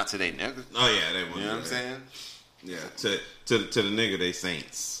friends, not to their niggas. Oh yeah, they will. You know what I'm saying? Yeah, to the nigga, they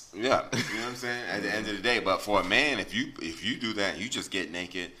saints. Yeah, you know what I'm saying. At the end of the day, but for a man, if you do that, you just get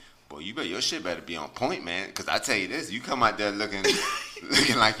naked. Boy, your shit better be on point, man. Because I tell you this, you come out there looking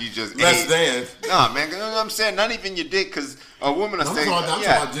like you just Let's dance. Nah, man, you know what I'm saying? Not even your dick, because a woman will say, I'm talking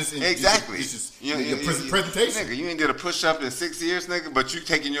about just exactly. Your presentation. Nigga, you ain't did a push-up in 6 years, nigga, but you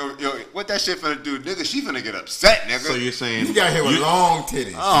taking your what that shit finna do, nigga? She finna get upset, nigga. So you're saying you got here with long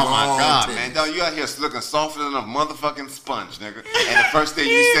titties. Oh my God, man, dog, you out here looking softer than a motherfucking sponge, nigga. And the first thing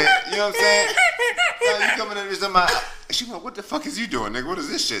you say, you know what I'm saying? Dog, you coming in there my. She went, what the fuck is you doing, nigga? What is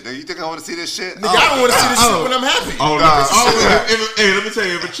this shit? Nigga, you think I want to see this shit? Nigga, I don't want to see this shit when I'm happy. Hey, let me tell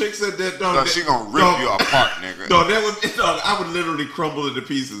you, if a chick said that, dog, she gonna rip you apart, nigga. Dog, I would literally crumble into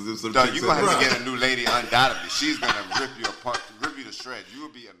pieces if some chick you gonna have to get a new lady, undoubtedly. She's gonna rip you apart, rip you to shreds. You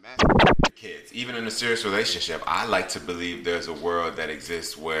will be a man. Kids, even in a serious relationship, I like to believe there's a world that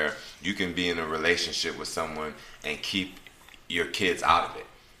exists where you can be in a relationship with someone and keep your kids out of it.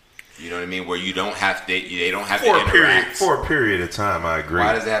 You know what I mean? Where you don't have to, they don't have to interact. For a period of time, I agree.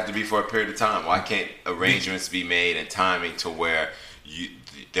 Why does it have to be for a period of time? Why can't arrangements be made and timing to where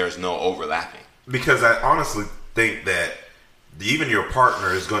there's no overlapping? Because I honestly think that even your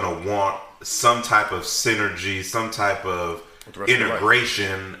partner is going to want some type of synergy, some type of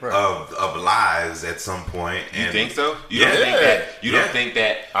integration of lives at some point. You think so? You don't think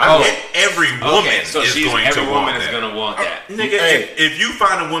that? Every woman is going to want that. Gonna want that. Nigga, if you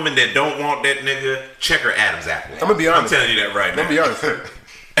find a woman that don't want that nigga, check her Adam's apple. I'm gonna be honest. I'm telling you that right now. I'm gonna be honest.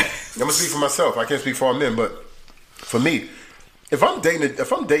 I'm gonna speak for myself. I can't speak for all men, but for me, if I'm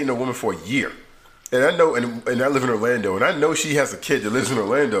dating a woman for a year, and I know, and I live in Orlando, and I know she has a kid that lives in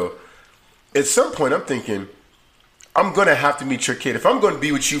Orlando, at some point I'm thinking, I'm going to have to meet your kid. If I'm going to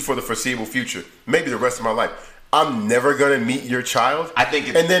be with you for the foreseeable future, maybe the rest of my life, I'm never going to meet your child.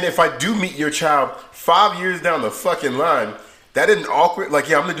 And then if I do meet your child 5 years down the fucking line, that isn't awkward. Like,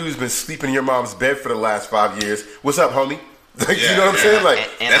 I'm the dude who's been sleeping in your mom's bed for the last 5 years. What's up, homie? Like, you know what I'm saying? Like,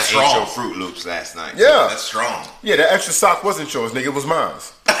 and that's strong. Ate your Fruit Loops last night. Yeah. That's strong. Yeah, that extra sock wasn't yours, nigga. It was mine.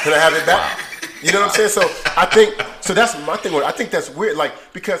 Can I have it back? You know what I'm saying? So I think, that's my thing. I think that's weird. Like,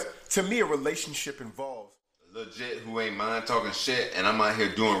 because to me, a relationship involves legit who ain't mind talking shit, and I'm out here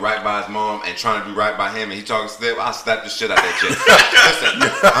doing right by his mom and trying to do right by him, and he talking slip, I'll slap the shit out of that chick. Listen,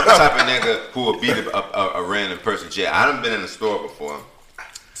 I'm the type of nigga who will beat a random person jet. I done been in the store before,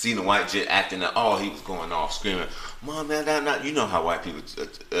 seen a white jet acting that, he was going off screaming, Mom, man, you know how white people,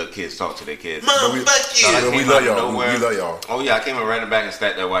 kids talk to their kids. Mom, fuck you. We love y'all. We love y'all. Oh, yeah, I came and ran back and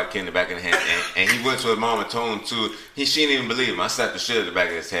slapped that white kid in the back of the head. And he went to his mom and told him she didn't even believe him. I slapped the shit in the back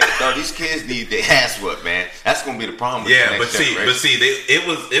of his head. Dog, these kids need their ass whooped, man. That's going to be the problem with the next generation.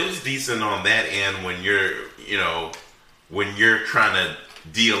 It was decent on that end when you're trying to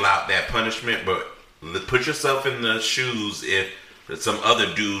deal out that punishment. But put yourself in the shoes if some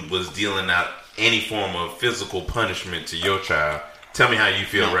other dude was dealing out any form of physical punishment to your child. Tell me how you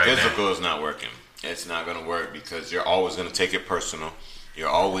feel right now. Physical is not working. It's not going to work because you're always going to take it personal. You're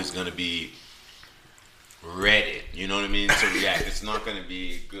always going to be ready, you know what I mean, to react. It's not going to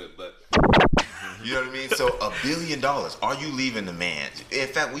be good, but you know what I mean? So $1 billion, are you leaving the man? In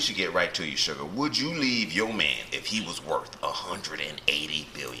fact, we should get right to you, Sugar. Would you leave your man if he was worth $180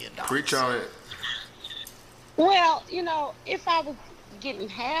 billion? Preach on it. Well, if I was getting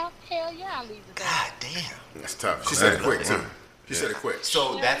half, hell yeah, I'll leave it there. God damn. That's tough. She said it quick, too. She said it quick.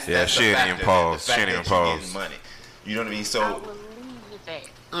 So that's she didn't even pause. She didn't even pause. Money. You know what I mean? So I will leave it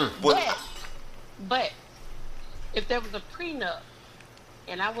there. But if there was a prenup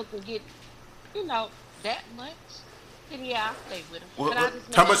and I wasn't getting, that much, then yeah, I'll stay with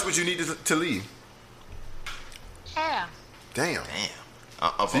him. How much would you need to leave? half. Damn.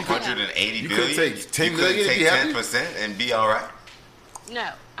 Of 180 you billion, could take 10 you couldn't million and take be happy? 10% and be all right. No,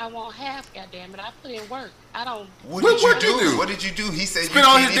 I want half. Goddamn it! I put in work. I don't. What did you do? What did you do? He said Spend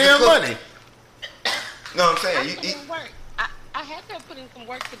you all can't his even damn cook. money. No, I'm I saying put in work. I had to put in some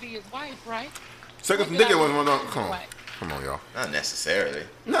work to be his wife, right? Suck up some Maybe dick I at one was on. his Come on. wife. Come on, y'all. not necessarily.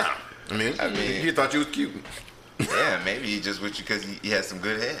 Nah. I mean, he thought you was cute. Yeah, maybe he just with you because he has some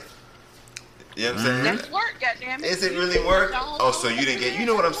good head. You know what I'm saying? That's work, goddamn it. Is it You really can work? all Oh, so you over didn't get. You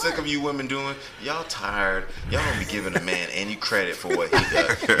know what I'm sick of you women doing? Y'all tired. Y'all don't be giving a man any credit for what he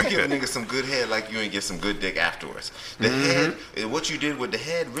does. You give a nigga some good head like you ain't get some good dick afterwards. The head, what you did with the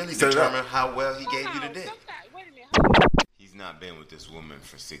head really Set it up. determined how well he gave you the dick. Wait a minute. He's not been with this woman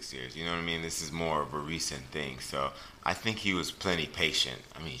for 6 years. You know what I mean? This is more of a recent thing. So I think he was plenty patient.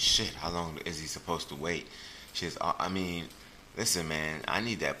 I mean, shit, how long is he supposed to wait? I mean, listen, man, I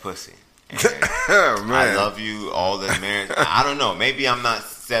need that pussy. And Oh, man. I love you, all the marriage. I don't know. Maybe I'm not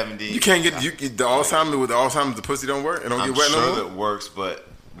 70. You can't get the Alzheimer's with the Alzheimer's. The pussy don't work. It don't I'm get wet sure no more. that works, but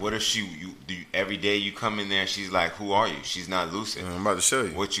what if every day you come in there and she's like, "Who are you?" She's not lucid. I'm about to show you.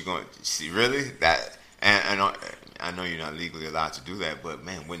 What you going to see? Really? That and I know you're not legally allowed to do that, but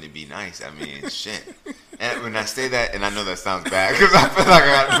man, wouldn't it be nice? I mean, shit. And when I say that, and I know that sounds bad because I feel like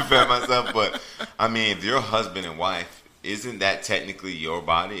I got to defend myself, but I mean, if you're husband and wife, isn't that technically your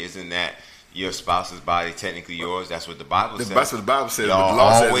body? Isn't that your spouse's body technically yours? That's what the Bible says. That's what the Bible says. Y'all But the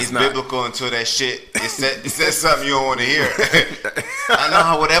law says always it's not. biblical until that shit. It says something you don't want to hear. I know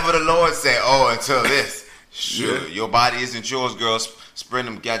how whatever the Lord say. Oh, until this. Sure, your body isn't yours, girl. Spread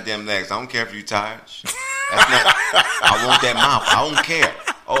them goddamn legs. I don't care if you tired. That's not. I want that mouth. I don't care.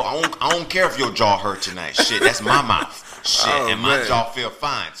 Oh, I don't care if your jaw hurt tonight. Shit, that's my mouth. Shit, and my man. jaw feel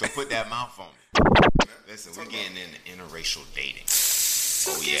fine. So put that mouth on me. Listen, we're getting into interracial dating.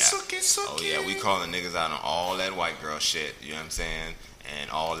 Oh yeah, we calling niggas out on all that white girl shit. You know what I'm saying? And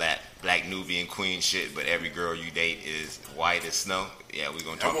all that black Nubian queen shit. But every girl you date is white as snow. Yeah, we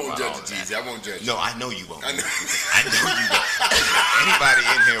gonna talk about all of that. I won't judge you. No, I know you won't. I know. I know you won't. Anybody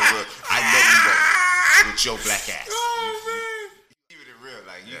in here will. I know you won't. With your black ass. Keep it real,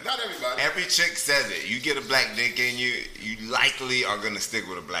 like you. Not everybody. Every chick says it. You get a black dick in you, you likely are gonna stick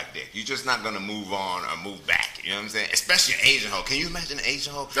with a black dick. You're just not gonna move on or move back. You know what I'm saying? Especially an Asian hoe. Can you imagine an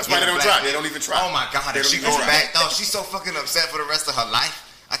Asian hoe? That's why they don't try. They don't even try. Oh my God, They if don't she even goes try. back, oh, she's so fucking upset for the rest of her life.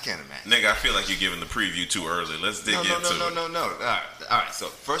 I can't imagine. Nigga, I feel like you're giving the preview too early. Let's dig into it. No. All right. So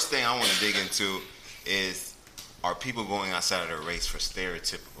first thing I want to dig into is, are people going outside of their race for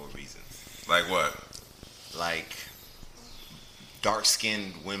stereotypical reasons? Like what? Like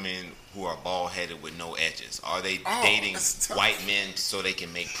dark-skinned women who are bald-headed with no edges. Are they dating that's tough. white men so they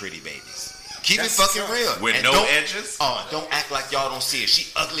can make pretty babies? Keep That's it fucking tough. real. With And no don't- edges? Oh, don't act like y'all don't see it.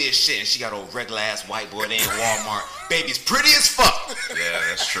 She ugly as shit, and she got old regular ass white boy there in Walmart. Baby's pretty as fuck. Yeah,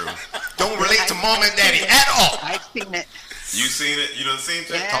 that's true. Don't relate to mom and daddy at all. I've seen it. You seen it? You done seen it?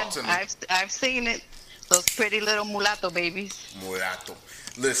 Yeah, Talk to me. I've seen it. Those pretty little mulatto babies. Mulatto.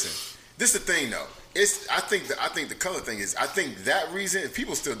 Listen, this is the thing though. I think the color thing is. I think that reason, if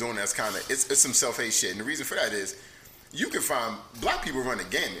people still doing that's kind of it's some self-hate shit. And the reason for that is, you can find black people run the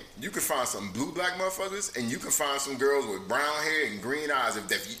gamut. You can find some blue black motherfuckers, and you can find some girls with brown hair and green eyes, and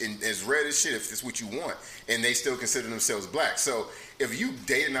as red as shit, if that's what you want, and they still consider themselves black. So if you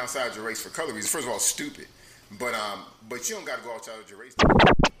dating outside your race for color reasons, first of all, stupid. But you don't got to go outside of your race.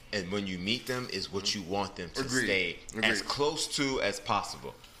 And when you meet them, is what you want them to Agreed. stay as close to as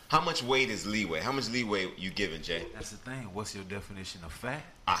possible. How much weight is leeway? How much leeway you giving, Jay? That's the thing. What's your definition of fat?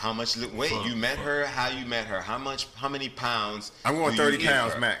 How much weight? You met her? How you met her? How many pounds? I'm going do you 30 give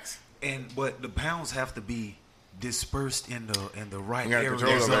pounds her? max. But the pounds have to be dispersed in the right You got areas.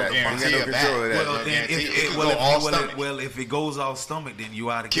 control of that. You got no control of that. Well, then if it goes off stomach, then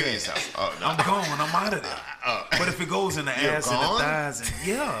you out of Kill gas. yourself. Oh, no. I'm gone. I'm out of there. But if it goes in the You're ass and gone? the thighs,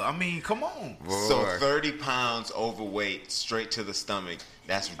 and I mean, come on. So 30 pounds overweight straight to the stomach.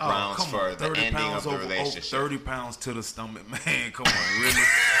 That's grounds come for on. the 30 ending pounds of the over, relationship. 30 pounds to the stomach, man. Come on, really?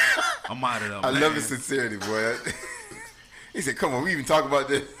 I'm out of there. I man. love his sincerity, boy. He said, "Come on, we even talk about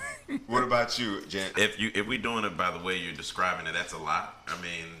this." What about you, Jen? If we doing it by the way you're describing it, that's a lot.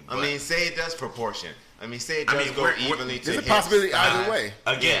 I mean, say it does proportion. Say it does go evenly to There's a his possibility side. either way.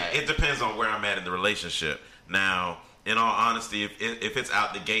 Again, it depends on where I'm at in the relationship. Now, in all honesty, if it's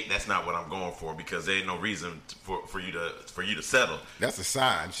out the gate, that's not what I'm going for, because there ain't no reason for you to settle. That's a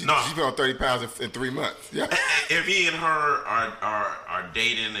sign. She No. put on 30 pounds in 3 months. Yeah. If he and her are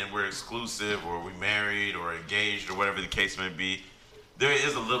dating and we're exclusive, or we married or engaged or whatever the case may be, there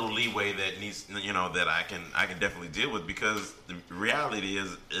is a little leeway that needs, that I can definitely deal with, because the reality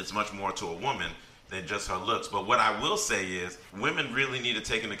is it's much more to a woman than just her looks. But what I will say is women really need to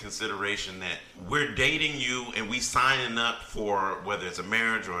take into consideration that we're dating you and we signing up for whether it's a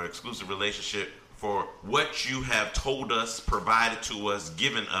marriage or an exclusive relationship for what you have told us, provided to us,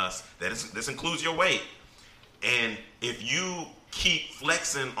 given us. This includes your weight. And if you keep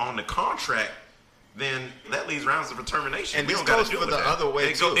flexing on the contract, then that leads rounds of termination. And we this don't gotta goes deal for with the that. other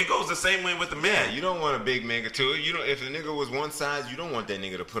way too. It goes the same way with the man. Yeah, you don't want a big nigga too. You don't. If a nigga was one size, you don't want that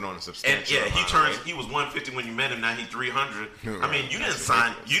nigga to put on a substantial. And yeah, amount of weight. he was 150 when you met him. Now he's 300. I mean, you didn't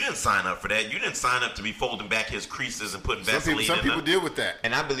sign up for that. You didn't sign up to be folding back his creases and putting Vaseline. Some people deal with that,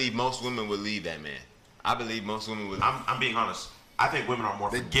 and I believe most women would leave that man. I believe most women would. I'm being honest. I think women are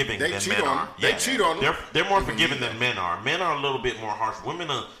more forgiving than men are. They cheat on them. They're more forgiving than men are. Men are a little bit more harsh. Women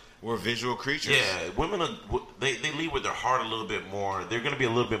are. We're visual creatures. Yeah, women are. They lead with their heart a little bit more. They're going to be a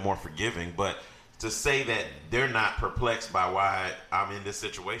little bit more forgiving. But to say that they're not perplexed by why I'm in this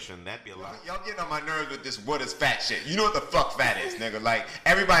situation, that'd be a lot. Y'all getting on my nerves with this what is fat shit. You know what the fuck fat is, nigga. Like,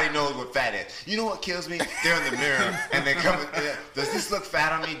 everybody knows what fat is. You know what kills me? They're in the mirror and they come in there. Does this look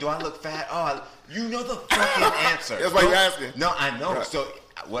fat on me? Do I look fat? Oh, you know the fucking answer. That's why you're asking. No, I know. Right. So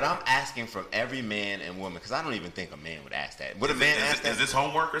what I'm asking from every man and woman, because I don't even think a man would ask that. Would a man ask that? Is this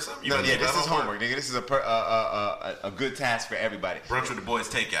homework or something? No, yeah, this is homework, nigga. This is a good task for everybody. Brunch with the boys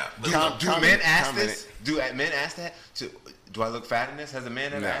takeout. Do men ask this? Do men ask that? Do I look fat in this? Has a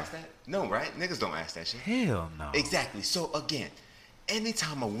man ever asked that? No, right? Niggas don't ask that shit. Hell no. Exactly. So again,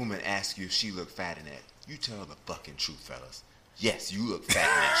 anytime a woman asks you if she look fat in that, you tell the fucking truth, fellas. Yes, you look fat in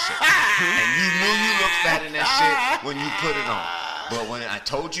that shit. And you knew you looked fat in that shit when you put it on. But when I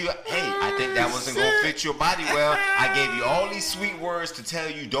told you, hey, I think that wasn't going to fit your body well, I gave you all these sweet words to tell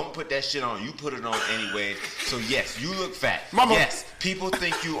you don't put that shit on. You put it on anyway. So yes, you look fat. Mama. Yes, people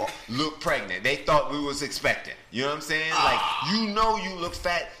think you look pregnant. They thought we was expecting. You know what I'm saying? Like, you know you look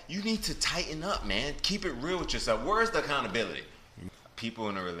fat. You need to tighten up, man. Keep it real with yourself. Where's the accountability? People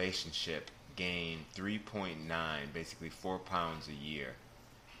in a relationship gain 3.9, basically 4 pounds a year.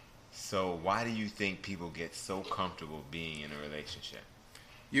 So why do you think people get so comfortable being in a relationship?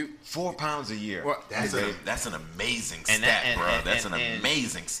 4 pounds a year. Well, that's an amazing stat, bro. That's an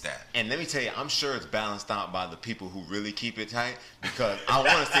amazing stat. And let me tell you, I'm sure it's balanced out by the people who really keep it tight, because I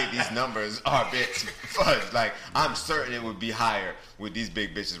want to say these numbers are a bit fudged. Like, I'm certain it would be higher with these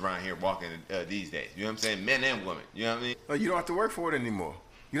big bitches around here walking these days. You know what I'm saying? Men and women. You know what I mean? Well, you don't have to work for it anymore.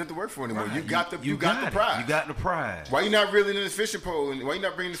 You don't have to work for it anymore. Right. You got the prize. You got the prize. Why you not reeling in the fishing pole? And why you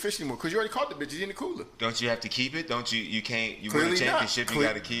not bringing the fish anymore? Because you already caught the bitches in the cooler. Don't you have to keep it? Don't you? You can't. You Clearly win a championship. Not. You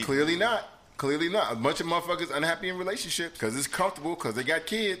got to keep. Clearly not. Clearly not. A bunch of motherfuckers unhappy in relationships because it's comfortable because they got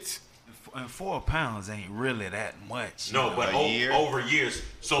kids. And 4 pounds ain't really that much. No, but over years.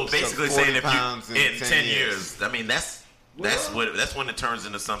 So basically saying if you in 10 years, I mean that's when it turns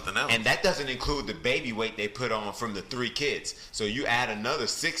into something else. And that doesn't include the baby weight they put on from the 3 kids. So you add another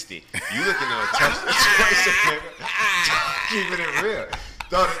 60. You looking at a tough situation, nigga. Keeping it real.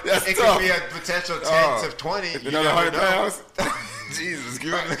 So it could be a potential 10 to 20. Another 100 pounds. Jesus,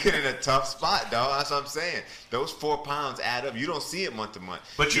 you're looking at a tough spot, dog. That's what I'm saying. Those 4 pounds add up. You don't see it month to month.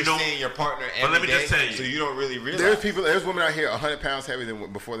 But you're seeing your partner every day, just tell you, so you don't really realize. There's women out here 100 pounds heavier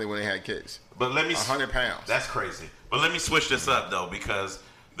than before when they had kids. But let me 100 pounds. That's crazy. But let me switch this up though, because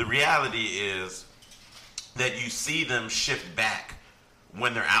the reality is that you see them shift back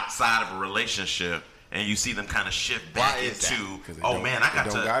when they're outside of a relationship. And you see them kind of shift back into, oh man, I'm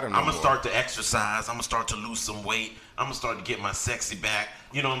gonna start to exercise. I'm gonna start to lose some weight. I'm gonna start to get my sexy back.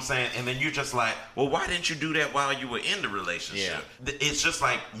 You know what I'm saying? And then you're just like, well, why didn't you do that while you were in the relationship? Yeah. It's just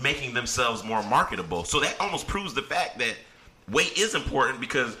like making themselves more marketable. So that almost proves the fact that weight is important,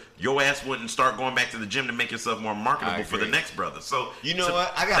 because your ass wouldn't start going back to the gym to make yourself more marketable for the next brother. So you know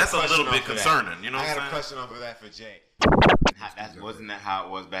what? I got that's a little bit concerning. You know, I got a question off of that for Jay. Wasn't that how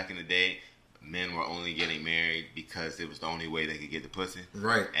it was back in the day? Men were only getting married because it was the only way they could get the pussy.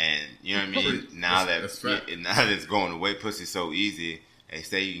 Right. And you know what I mean? Now that it's going away, pussy's so easy. They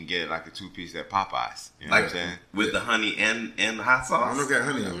say you can get it like a 2-piece at Popeyes. You know what I'm saying? With the honey and the hot sauce? I don't got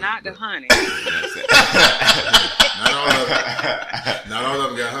honey on it. Not the honey. Not all of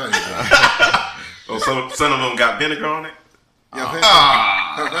them got honey. Oh, so some of them got vinegar on it?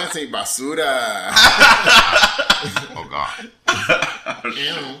 That's ain't basura. Oh, God.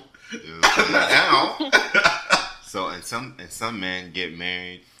 So and some men get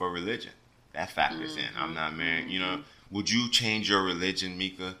married for religion. That factors in. I'm not married. You know, would you change your religion,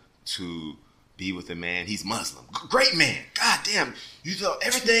 Mika, to be with a man. He's Muslim. Great man. God damn. You thought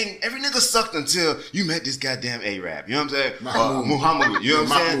every nigga sucked until you met this goddamn Arab. You know what I'm saying? Muhammad. You know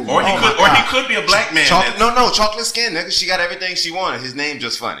what I'm saying? Or he could be a black man. Chocolate skin, nigga. She got everything she wanted. His name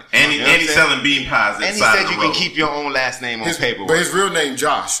just funny. And he's selling bean pies inside. And he said the you road. can keep your own last name on paperwork. But his real name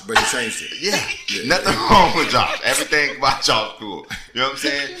Josh, but he changed it. Yeah. Nothing wrong with Josh. Everything about Josh cool. You know what I'm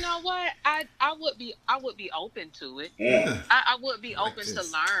saying? But you know what? I would be open to it. Yeah. I would be open to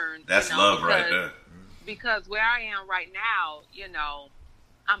learn. That's love right there. Because where I am right now, you know,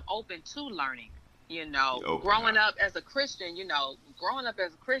 I'm open to learning. You know, growing up as a Christian,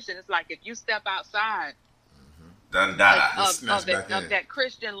 it's like if you step outside done die of that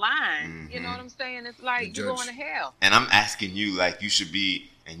Christian line, you know what I'm saying? It's like you're going to hell. And I'm asking you, like, you should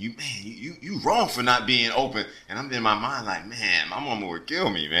be, and you wrong for not being open. And I'm in my mind like, man, my mama would kill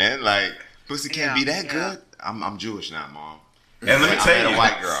me, man. Like, pussy can't be that good. I'm Jewish now, Mom. And let me tell you, a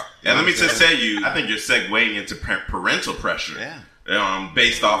white girl. And let me just tell you, I think you're segueing into parental pressure. Yeah.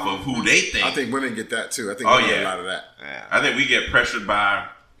 Based off of who they think. I think women get that too. I think women get a lot of that. Yeah. I think we get pressured by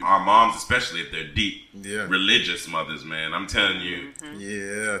our moms, especially if they're deep religious mothers, man. I'm telling you.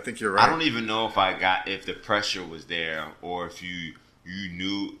 Yeah, I think you're right. I don't even know if the pressure was there or if you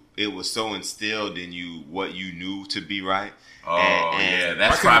knew it was so instilled in you what you knew to be right. And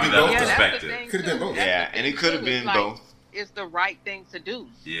that's probably the perspective. Could have been both. And it could have been both. It's the right thing to do.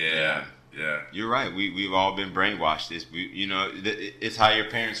 Yeah. You're right. We've all been brainwashed. It's how your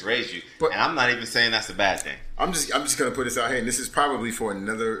parents raised you. And I'm not even saying that's a bad thing. I'm just gonna put this out here, and this is probably for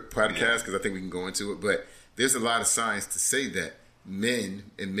another podcast because I think we can go into it. But there's a lot of science to say that men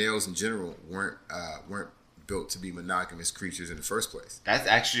and males in general weren't built to be monogamous creatures in the first place. That's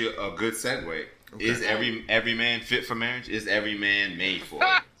actually a good segue. Okay. Is every man fit for marriage? Is every man made for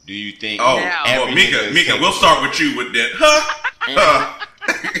it? Do you think? Mika, we'll start with you with that.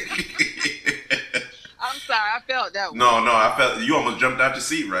 I'm sorry, I felt that. No, I felt you almost jumped out your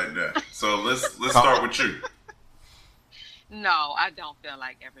seat right there. So let's start with you. No, I don't feel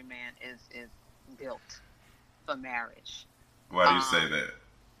like every man is built for marriage. Why do you say that?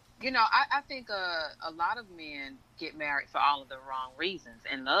 You know, I think a lot of men get married for all of the wrong reasons,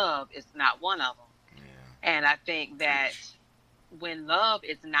 and love is not one of them. Yeah. And I think that when love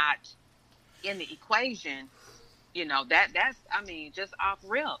is not in the equation, you know, that's just off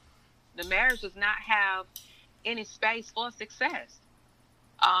rip. The marriage does not have any space for success.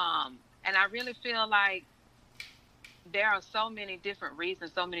 And I really feel like there are so many different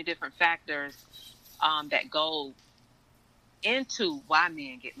reasons, so many different factors that go into why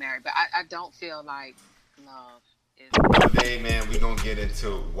men get married. But I don't feel like love is... Today, man, we're going to get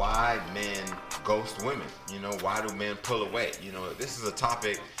into why men ghost women. You know, why do men pull away? You know, this is a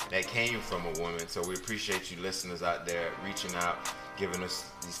topic that came from a woman, so we appreciate you listeners out there reaching out, giving us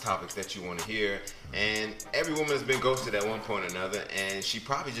these topics that you want to hear. And every woman has been ghosted at one point or another, and she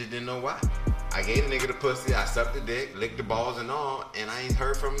probably just didn't know why. I gave the nigga the pussy, I sucked the dick, licked the balls and all, and I ain't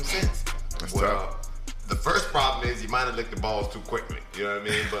heard from him since. Well, the first problem is he might have licked the balls too quickly. You know what I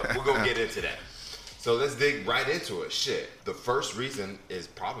mean? But we're going to get into that. So let's dig right into it. Shit. The first reason is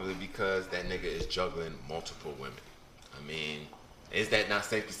probably because that nigga is juggling multiple women. I mean, is that not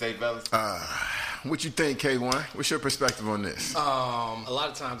safe to say, fellas? What you think, K1? What's your perspective on this? A lot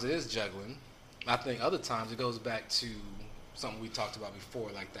of times it is juggling. I think other times it goes back to something we talked about before,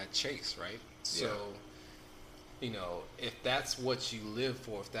 like that chase, right? So, you know, if that's what you live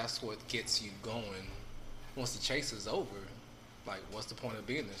for, if that's what gets you going, once the chase is over, like, what's the point of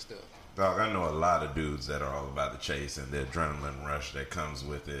being there still? Dog, I know a lot of dudes that are all about the chase and the adrenaline rush that comes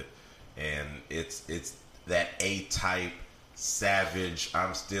with it, and it's that A-type savage.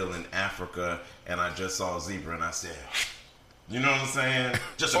 I'm still in Africa, and I just saw a zebra, and I said, you know what I'm saying?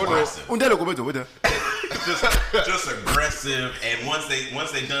 Just aggressive. just aggressive, and once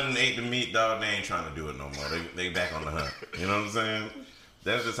they done ate the meat, dog, they ain't trying to do it no more. They back on the hunt. You know what I'm saying?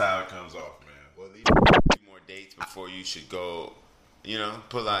 That's just how it comes off, man. Well, leave a few more dates before you should go. You know,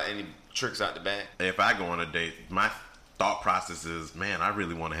 pull out any tricks out the bag. If I go on a date, my thought process is, man, I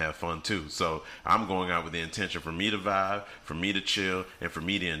really want to have fun too. So I'm going out with the intention for me to vibe, for me to chill, and for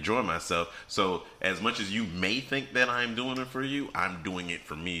me to enjoy myself. So as much as you may think that I'm doing it for you, I'm doing it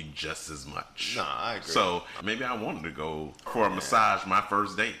for me just as much. No, I agree. So maybe I wanted to go for a massage my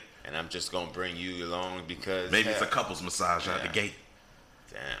first date. And I'm just going to bring you along because... Maybe it's a couple's massage out the gate.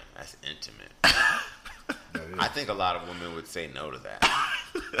 Damn, that's intimate. I think a lot of women would say no to that.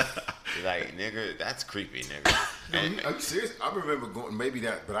 You're like, nigga, that's creepy, nigga. Are you serious? I remember going, maybe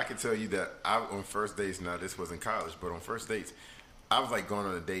that, but I can tell you that on first dates, now this was in college, but on first dates, I was like going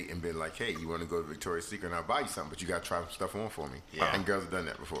on a date and been like, hey, you want to go to Victoria's Secret and I'll buy you something, but you got to try some stuff on for me. Yeah. And girls have done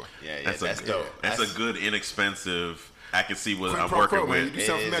that before. Yeah, That's dope. That's a good, inexpensive. I can see what Quid I'm pro working quo, man. You with. do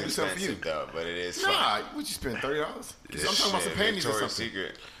something for me, I do something for you. Though, but it is Nah, fun. would you spend $30? I'm talking about some Shit, panties or Victoria's something.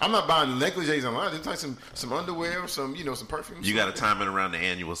 Secret. I'm not buying negligees online. Just like some underwear, some some perfume. You got to time it around the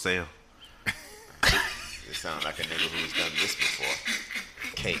annual sale. It sounds like a nigga who's done this before.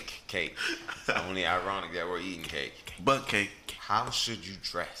 Cake. It's only ironic that we're eating cake. Butt cake. How should you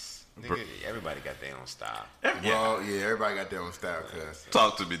dress? Nigga, everybody got their own style. Well, yeah, everybody got their own style. Cause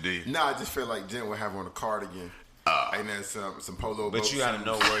Talk to me, D. nah, I just feel like Jen would have on a cardigan. And then some polo. But you got to boat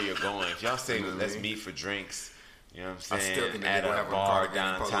know shoes. where you're going. If y'all say You know what I let's mean? meet for drinks, you know what I I'm still saying, think at they gonna a have on bar cardigan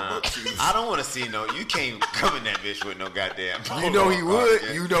and polo downtown, boat shoes. I don't want to see you can't come in that bitch with no goddamn polo You know he would.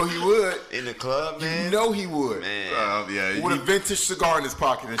 cardigan. You know he would. In the club, man. You know he would. Man. Yeah. With a vintage cigar in his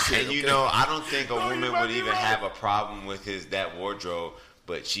pocket and shit. And you okay? know, I don't think a woman would even have a problem with that wardrobe,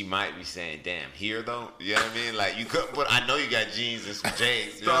 but she might be saying, damn, here though? You know what I mean? Like, you could, but I know you got jeans and some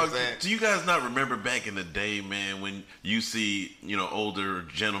J's. You know what I'm saying? Do you guys not remember back in the day, man, when you see, older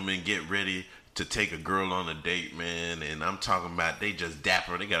gentlemen get ready to take a girl on a date, man, and I'm talking about they just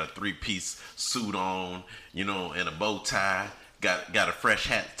dapper. They got a 3-piece suit on, and a bow tie, got a fresh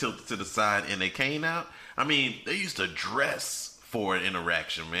hat tilted to the side, and they came out. I mean, they used to dress for an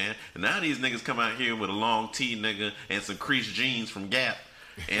interaction, man. And now these niggas come out here with a long tee, nigga, and some creased jeans from Gap.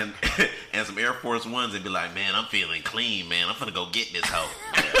 And and some Air Force Ones and be like, man, I'm feeling clean, man. I'm finna go get this hoe.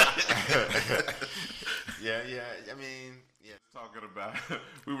 Yeah. I mean, yeah. Talking about,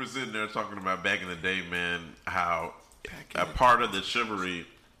 we were sitting there talking about back in the day, man, how a part of the chivalry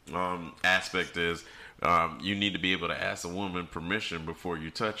aspect is you need to be able to ask a woman permission before you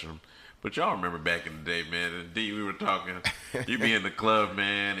touch them. But y'all remember back in the day, man, and D, we were talking, you be in the club,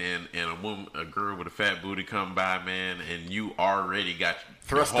 man, and a girl with a fat booty come by, man, and you already got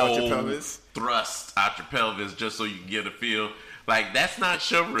Thrust out your pelvis? Thrust out your pelvis just so you can get a feel. Like, that's not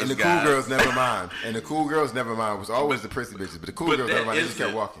chivalrous, And the guys. cool girls never mind. And the cool girls never mind. It was always the prissy bitches. But the cool girls never mind. They just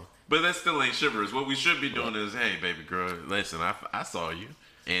kept walking. But that still ain't chivalrous. What we should be doing is, hey, baby girl, listen, I saw you.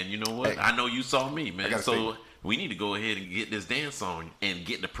 And you know what? Hey, I know you saw me, man. gotta So say- we need to go ahead and get this dance on and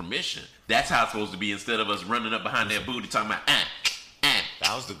get the permission. That's how it's supposed to be instead of us running up behind that booty talking about,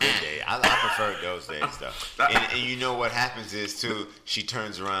 That was the good day. I preferred those days, though. And you know what happens is, too, she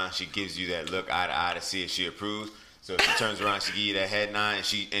turns around, she gives you that look eye to eye to see if she approves. So if she turns around, she give you that head nod, and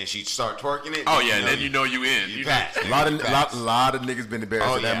she start twerking it. oh, yeah, then you know you in. You pass. A lot of niggas been embarrassed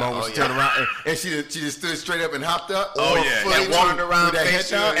Oh, at that yeah. moment. Oh, She turned yeah. around and she just stood straight up and hopped up. Oh, Or yeah. fully And walked turned around, with that head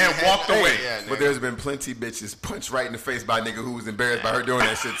faced you, down and walked Hey, away. Yeah, but nigga. there's been plenty bitches punched right in the face by a nigga who was embarrassed by her doing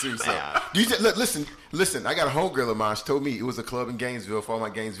that shit too. So you just, look, listen. I got a homegirl of mine. She told me it was a club in Gainesville for all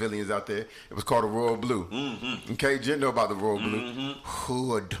my Gainesvillians out there. It was called the Royal Blue. Mm-hmm. Okay, Jen know about the Royal Blue.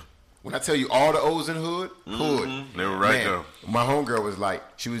 Hood. When I tell you all the O's in hood, hood. They were right there. My homegirl was like,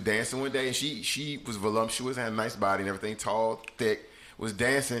 she was dancing one day and she was voluptuous, had a nice body and everything, tall, thick, was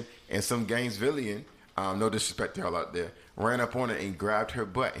dancing, and some Gainesvillian, no disrespect to y'all out there, ran up on her and grabbed her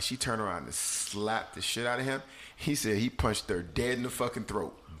butt, and she turned around and slapped the shit out of him. He said he punched her dead in the fucking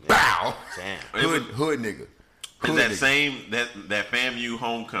throat. Bow! Damn. Hood nigga. It's Hood that nigga. same that FAMU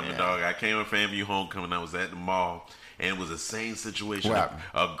homecoming, dog. I came to FAMU homecoming. I was at the mall, and it was the same situation. What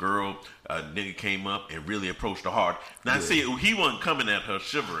A nigga came up and really approached her hard. Now, see, he wasn't coming at her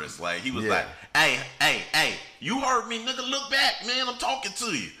chivalrous. Like, he was Yeah. like, hey, you heard me, nigga, look back, man, I'm talking to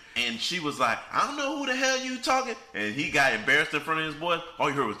you. And she was like, I don't know who the hell you talking. And he got embarrassed in front of his boys. All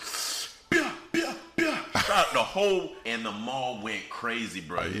you heard was, the whole, and the mall went crazy,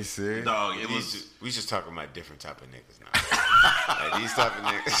 bro. Are you serious? Dog, it was... We just talking about different type of niggas now. Like, these type of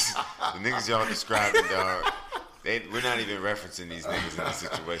niggas, the niggas y'all describing, dog. We're not even referencing these niggas in this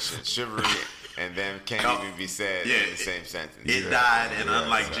situation. Chivalry and them can't even be said in the same sentence. It died, and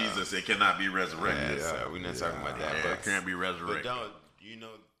unlike Jesus, it cannot be resurrected. So we're not talking about that. But it can't be But resurrected. don't,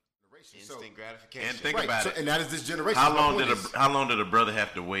 instant gratification. And think Right, about so- it. and that is this generation. How My long point did is- how long did a brother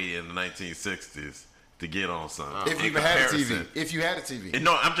have to wait in the 1960s to get on something? If you In even had a comparison. TV. If you had a TV.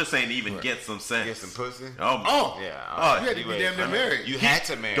 No, I'm just saying, even get some sex, Get some pussy? Oh, Yeah. You had to be damn near married. You had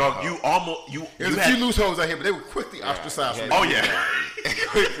to marry. dog, her. you almost There's a few loose hoes out here, but they were quickly ostracized. Yeah, from Oh the- yeah,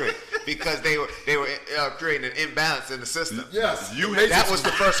 quickly because they were creating an imbalance in the system. Yes. You The had- Matrix That was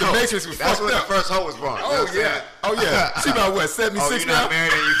the first the hoe. Matrix was That's fucked when up. the first hoe was born. You know Oh what I'm yeah. saying? Oh yeah. She about what, 76 Oh, you now? not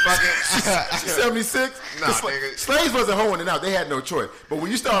married and you fucking? She's 76? Nah, The nigga. Slaves wasn't hoeing it out. They had no choice. But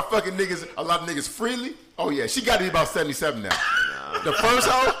when you start fucking niggas, a lot of niggas freely, oh yeah, she got to be about 77 now. The first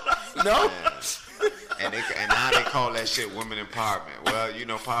hoe? No? and now they call that shit women empowerment. Well, you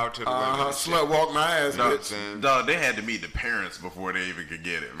know, power to the women. Slut walk my ass, bitch. Dog, they had to meet the parents before they even could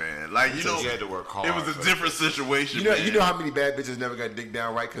get it, man. Like, you know, you had to work hard. It was a different situation. You know how many bad bitches never got dick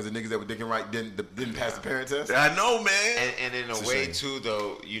down right because the niggas that were dicking right didn't pass the parent test. I know, man. And in a way too,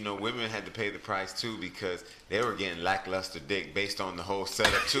 though, you know, women had to pay the price too because they were getting lackluster dick based on the whole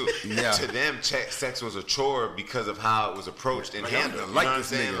setup too. Yeah. To them, sex was a chore because of how it was approached and handled. You know what I'm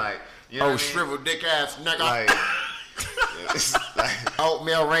saying? Nigga. Like, you know shriveled dick ass nigga. Like,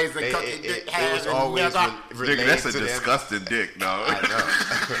 oatmeal raisin cookie dick ass. It was always related that's a to disgusting dick, dog. I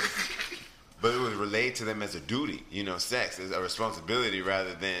know. But it was relayed to them as a duty. You know, sex is a responsibility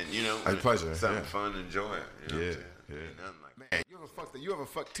rather than, you know, a pleasure. Something fun and enjoy. You know Man, you ever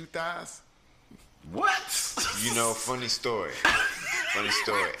fucked two thighs? What? You know, funny story. And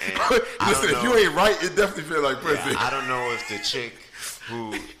listen, if you ain't right, it definitely feel like pussy. Yeah, I don't know if the chick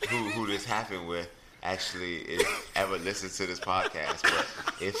who this happened with actually ever listens to this podcast, but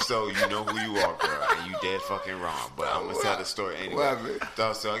if so, you know who you are, girl, and you dead fucking wrong. But I'm gonna tell the story anyway.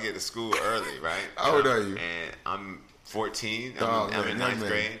 So I get to school early, right? How old are you? And I'm 14. I'm in ninth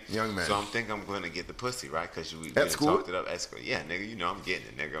grade. Young man. So I'm thinking I'm going to get the pussy, right? Because we at school? talked it up at school. Yeah, nigga, you know I'm getting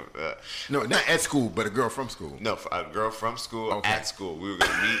it, nigga. No, not at school, but a girl from school. No, a girl from school at school. We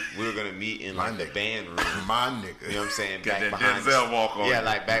were gonna meet in like the band room. My nigga. You know what I'm saying? Get back that behind Denzel walk on. Yeah,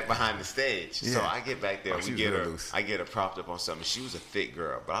 like back behind the stage. Yeah. So I get back there. She We get was her. loose. I get her propped up on something. She was a thick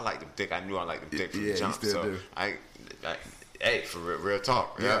girl, but I like them thick. I knew I liked them thick from the jump. You still So do. hey, for real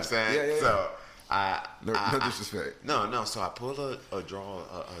talk. You know what I'm saying? Yeah. So. No disrespect. No. So I pull a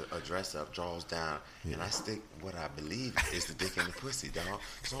dress up, draws down, and I stick what I believe is the dick in the pussy, dog.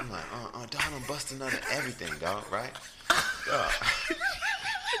 So I'm like, dog, I'm busting under everything, dog, right? Dog.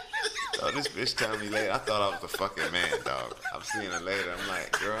 So this bitch telling me later, I thought I was the fucking man, dog. I'm seeing her later. I'm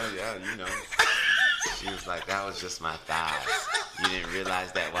like, girl, yeah, you know. She was like, that was just my thighs. You didn't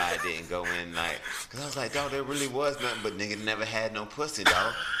realize that why I didn't go in like, cause I was like, dog, there really was nothing, but nigga never had no pussy,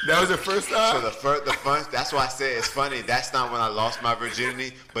 dog. That was the first time? So the first, that's why I say it's funny. That's not when I lost my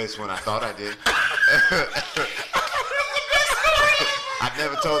virginity, but it's when I thought I did. I've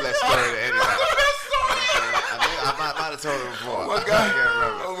never told that story to anybody. I might have told it before. Oh my God. I can't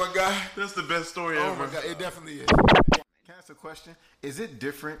remember. Oh my God. That's the best story ever. Oh my God, it definitely is. Can I ask a question? Is it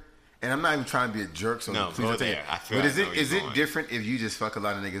different? And I'm not even trying to be a jerk, so no, please go don't take there. it. I feel but is it going. Different if you just fuck a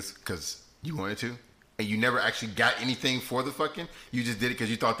lot of niggas because you wanted to, and you never actually got anything for the fucking? You just did it because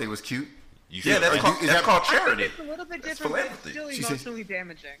you thought they was cute. That's called charity. It's a little bit different, but it's still emotionally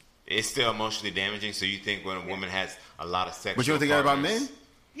damaging. It's still emotionally damaging. So you think when a woman has a lot of sex, but you don't think that about men?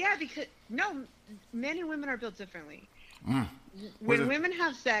 Yeah, because no, men and women are built differently. Mm. When women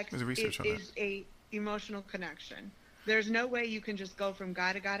have sex, it is a emotional connection. There's no way you can just go from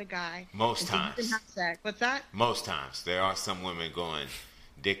guy to guy to guy. Most times. You can have sex. What's that? Most times. There are some women going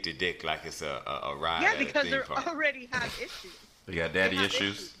dick to dick like it's a ride. Yeah, because they already have issues. They got daddy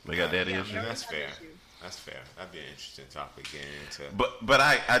issues. They got daddy issues. That's fair. That's fair. That'd be an interesting topic getting into. But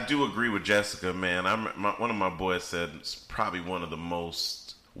I do agree with Jessica, man. One of my boys said it's probably one of the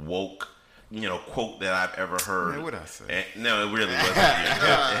most woke, quote that I've ever heard. Man, what'd I say? No, it really wasn't you.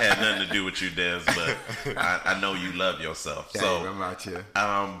 It had nothing to do with you, Des, but I know you love yourself. So I'm out here.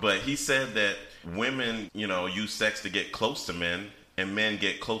 But he said that women, use sex to get close to men, and men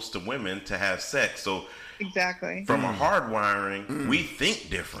get close to women to have sex. So exactly. From a hardwiring, we think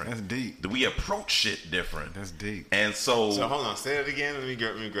different. That's deep. We approach shit different. That's deep. And so hold on, say it again.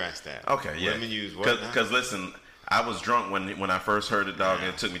 Let me grasp that. Okay, yeah. Women use what? Because listen, I was drunk when I first heard it, dog, and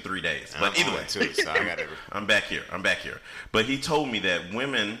it took me 3 days. But either way, too, so I gotta... I'm back here. But he told me that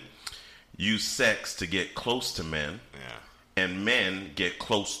women use sex to get close to men, and men get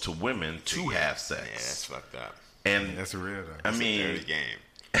close to women to have sex. Yeah, that's fucked up. And that's real though. I mean, a dirty game.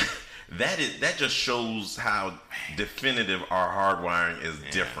 that just shows how definitive our hardwiring is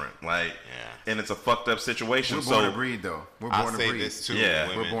different. And it's a fucked up situation. We're born to breed, though. We're born to breed. This too.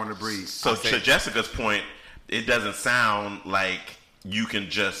 Yeah, we're born to breed. So to Jessica's point, it doesn't sound like you can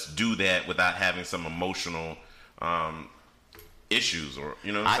just do that without having some emotional issues, or what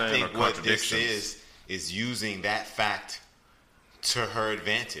I'm saying, I think or what this is using that fact to her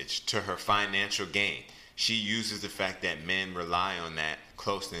advantage, to her financial gain. She uses the fact that men rely on that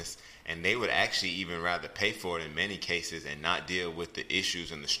closeness, and they would actually even rather pay for it in many cases and not deal with the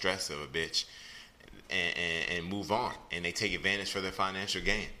issues and the stress of a bitch and move on. And they take advantage for their financial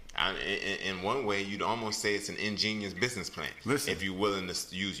gain. In one way, you'd almost say it's an ingenious business plan. Listen, if you're willing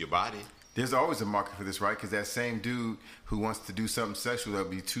to use your body. There's always a market for this, right? Because that same dude who wants to do something sexual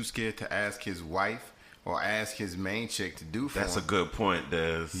that'll be too scared to ask his wife or ask his main chick to do for him. That's a good point,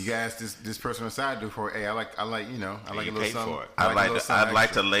 Des. You can ask this person on the side to do for it. Hey, I like a little something. I'd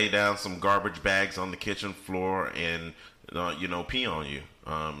like to lay down some garbage bags on the kitchen floor and pee on you.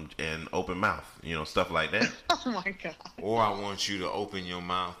 And open mouth, stuff like that. Oh my God. Or I want you to open your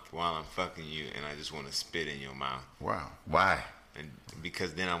mouth while I'm fucking you, and I just want to spit in your mouth. Wow. Why? And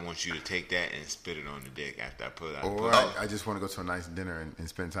because then I want you to take that and spit it on the dick after I put it. Or I just want to go to a nice dinner and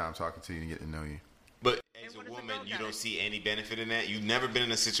spend time talking to you and get to know you. But as a woman, you don't see any benefit in that. You've never been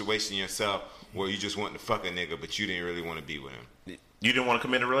in a situation yourself where you just want to fuck a nigga, but you didn't really want to be with him. You didn't want to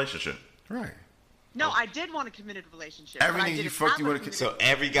commit a relationship. Right. No, I did want a committed relationship. Everything you fucked, you want to. So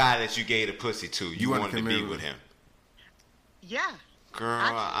every guy that you gave the pussy to, you wanted to be with him. Yeah. Girl,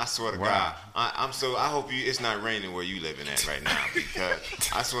 I swear to God, I hope it's not raining where you living at right now, because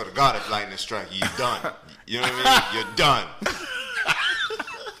I swear to God, if lightning strike, you done. You know what I mean? You're done.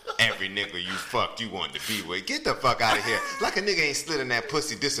 Every nigga you fucked, you wanted to be with. Get the fuck out of here. Like a nigga ain't slid in that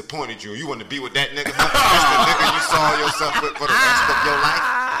pussy, disappointed you. You want to be with that nigga? That's the nigga you saw yourself with for the rest of your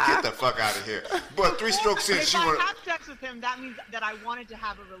life? Get the fuck out of here. But 3 strokes in, if I have sex with him, that means that I wanted to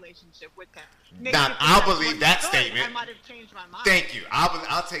have a relationship with him. Now, I'll believe that statement. I might have changed my mind. Thank you.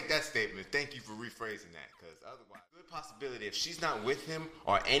 I'll take that statement. Thank you for rephrasing that, because otherwise, good possibility if she's not with him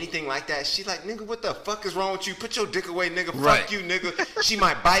or anything like that, she like, nigga, what the fuck is wrong with you? Put your dick away, nigga. Right. Fuck you, nigga. She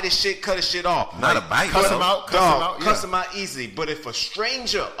might bite his shit, cut his shit off. Not a bite. Cuss him out. Cuss him out easily. But if a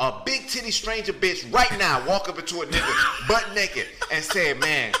stranger, a big titty stranger bitch right now walk up into a nigga butt naked and say,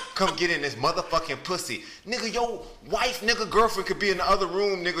 man, come get in this motherfucking pussy. Nigga, your wife, nigga, girlfriend could be in the other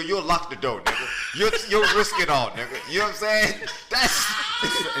room, nigga. You'll lock the door, nigga. You'll risk it all, nigga. You know what I'm saying? That's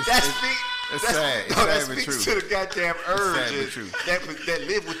sad. That speaks to the goddamn urges that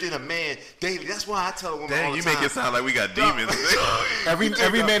live within a man daily. That's why I tell a woman all the you time. make it sound like we got demons.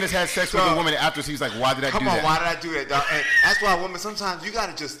 Every man has had sex with a woman after he's like, why did I do that? Come on, why did I do that, dog? And that's why women, sometimes you got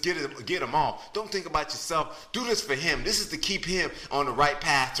to just get them off. Don't think about yourself. Do this for him. This is to keep him on the right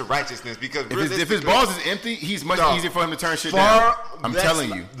path to righteousness. Because if his balls is empty, he's much easier for him to turn shit down. I'm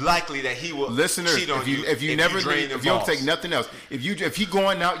telling you. Likely that he will cheat on you. If you don't take nothing else, if he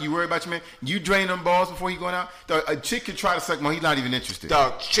going out, you worry about your man. You drain them balls before he going out. Dog, a chick could try to suck more. He's not even interested.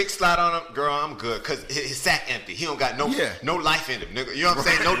 Dog, chick slide on him, girl, I'm good, cause his sack empty. He don't got no life in him, nigga. You know what I'm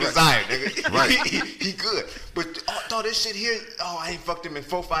saying? No desire, nigga. Right. he good. But dog, this shit here. I ain't fucked him in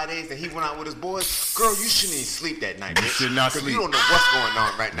 4-5 days, and he went out with his boys. Girl, you shouldn't even sleep that night, bitch. You should not sleep. You don't know what's going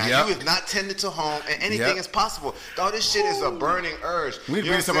on right now. You is not tended to home, and anything is possible. Dog, this shit is a burning urge. We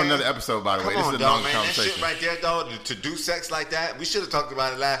bring this up on another episode, by the way. This is a long conversation. That shit right there, dog. To do sex like that, we should have talked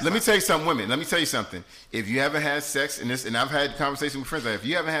about it last time. Let me tell you something, women. Let me tell you something. If you haven't had sex, and I've had conversations with friends, like if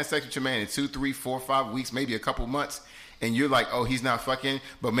you haven't had sex with your man in 2, 3, 4, 5 weeks, maybe a couple months, and you're like, oh, he's not fucking,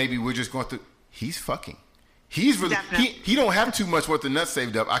 but maybe we're just going through, he's fucking. He's really he don't have too much worth of nuts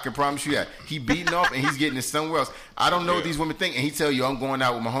saved up. I can promise you that. He beating off and he's getting it somewhere else. I don't know what these women think, and he tell you I'm going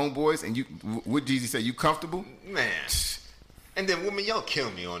out with my homeboys, and you what Jeezy say? You comfortable? Man. And then women, y'all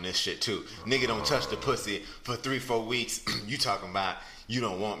kill me on this shit too. Nigga don't touch the pussy for 3-4 weeks. You talking about you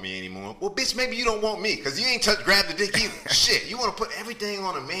don't want me anymore. Well, bitch, maybe you don't want me because you ain't grab the dick either. Shit, you want to put everything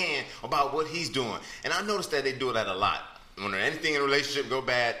on a man about what he's doing. And I noticed that they do that a lot. When anything in a relationship go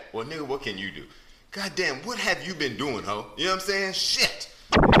bad, well, nigga, what can you do? Goddamn, what have you been doing, ho? You know what I'm saying? Shit.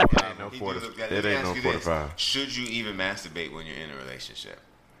 It ain't no 45. Should you even masturbate when you're in a relationship?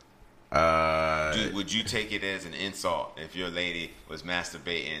 Would you take it as an insult if your lady was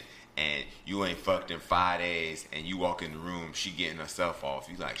masturbating and you ain't fucked in 5 days and you walk in the room, she getting herself off?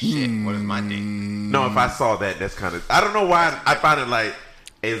 You like, shit, what is my thing? No, if I saw that, that's kind of, I don't know why I find it like,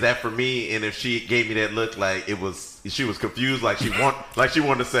 is that for me? And if she gave me that look, like she was confused, like she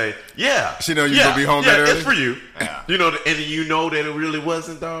wanted to say, yeah, she know you gonna be home that early. It's for you, you know, and you know that it really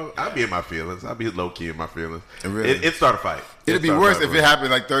wasn't, dog. I'll be in my feelings. I'll be low key in my feelings. It start a fight. It'd be worse if it happened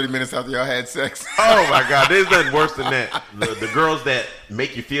like 30 minutes after y'all had sex. Oh my God, there's nothing worse than that. The girls that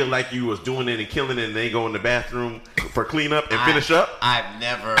make you feel like you was doing it and killing it, and they go in the bathroom for cleanup and finish up. I've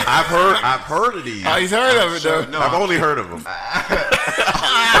heard of these. Oh, he's heard of it though. No, I've only heard of them.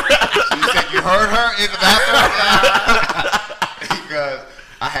 You said you heard her in the bathroom? Because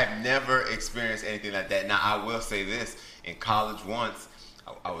I have never experienced anything like that. Now, I will say this. In college once,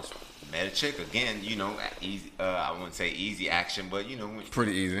 I met a chick, again, you know, easy, I wouldn't say easy action, but, you know.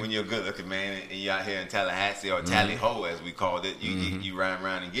 Pretty easy. When you're a good-looking man and you're out here in Tallahassee, or Tally-Ho, as we called it, you riding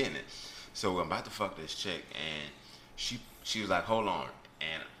around and getting it. So I'm about to fuck this chick, and she was like, hold on.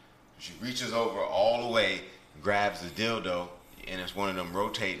 And she reaches over all the way, grabs the dildo, and it's one of them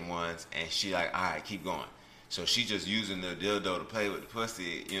rotating ones, and she like, all right, keep going. So she just using the dildo to play with the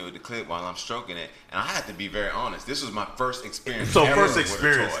pussy, with the clip while I'm stroking it. And I had to be very honest. This was my first experience. So ever first with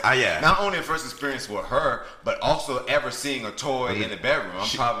experience, a toy. yeah. Not only a first experience with her, but also ever seeing a toy in the bedroom.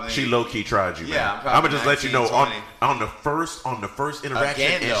 She low key tried you. Yeah, man. I'm gonna just let you know on the first interaction,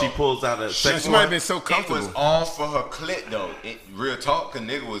 Again, and she though, pulls out a sex She toy. might have been so comfortable. It was all for her clit though. Real talk, cause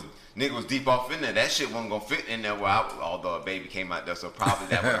nigga was deep off in there. That shit wasn't gonna fit in there. Although a baby came out there, so probably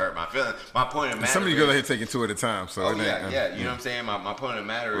that would hurt my feelings. My point of matter. Some of you girls here taking two at a time. So you know what I'm saying. My point of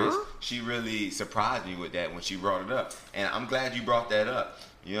matter is she really surprised me with that when she brought it up, and I'm glad you brought that up.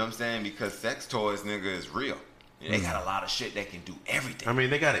 You know what I'm saying? Because sex toys, nigga, is real. They got a lot of shit that can do everything. I mean,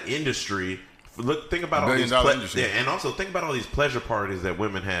 they got an industry. Think about all these and also think about all these pleasure parties that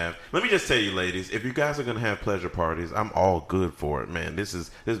women have. Let me just tell you, ladies, if you guys are gonna have pleasure parties, I'm all good for it, man. This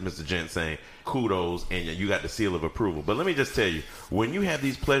is Mr. Gent saying kudos, and you got the seal of approval. But let me just tell you, when you have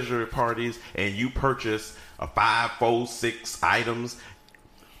these pleasure parties and you purchase 5, 4, 6 items,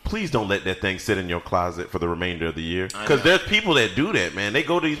 please don't let that thing sit in your closet for the remainder of the year. Because there's people that do that, man. They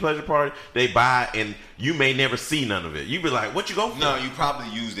go to these pleasure parties, they buy, and you may never see none of it. You be like, what you go for? No, you probably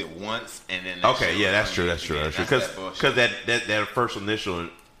used it once, and then that's true. Because that first initial,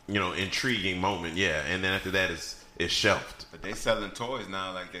 intriguing moment, and then after that it's shelved. But they selling toys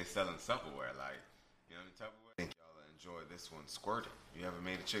now like they selling Tupperware. Like, Tupperware. I think y'all enjoy this one, squirting. You ever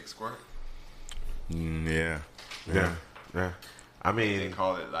made a chick squirt? Yeah. I mean, they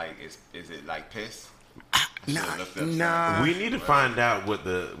call it like is it like piss? Nah. We need to find out what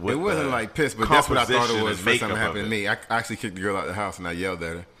it wasn't like piss, but that's what I thought it was. First time it happened to me. I actually kicked the girl out of the house and I yelled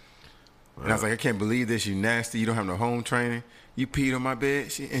at her. And I was like, I can't believe this. You nasty. You don't have no home training. You peed on my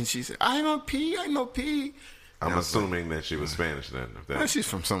bed. And she said, I don't pee. I no pee. I'm assuming that she was Spanish then. Well, she's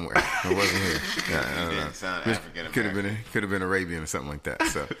from somewhere. It wasn't here. I don't know. Sound African. Could have been Arabian or something like that.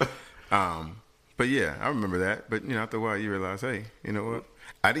 So, but yeah, I remember that. But after a while, you realize, hey, you know what?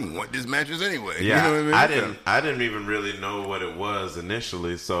 I didn't want this mattress anyway. Yeah, you know what I mean? I didn't even really know what it was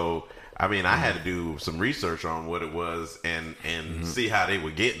initially. So I mean, I had to do some research on what it was and see how they were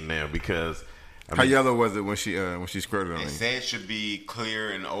getting there because. How yellow was it when she squirted on me? They say it should be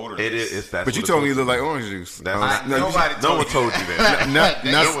clear and odorless. It is. But you told me you look like orange juice. No one told you that.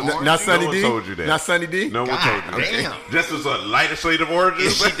 Not Sunny D. Told you that. Not Sunny D. No one told you that. Just as a lighter shade of orange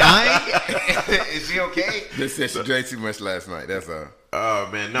juice. Is she dying? Is she okay? They said she drank too much last night. That's all. Oh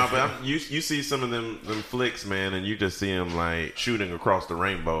man, no, but you see some of them flicks, man, and you just see them like shooting across the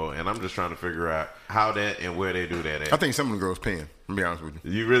rainbow, and I'm just trying to figure out how that and where they do that at. I think some of the girls paying. To be honest with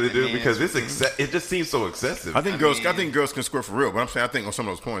you, you really do because it just seems so excessive. I think girls can squirt for real, but I'm saying I think on some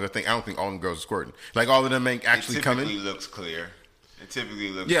of those points, I don't think all them girls are squirting. Like all of them ain't actually coming. It typically looks clear.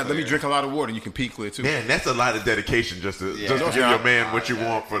 Yeah, let me drink a lot of water and you can pee clear too. Man, that's a lot of dedication just to give your man what you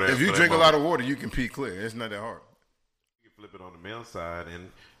want for that. If you drink a lot of water, you can pee clear. It's not that hard. Flip it on the male side, and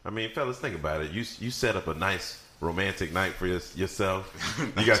I mean, fellas, think about it. You set up a nice romantic night for yourself.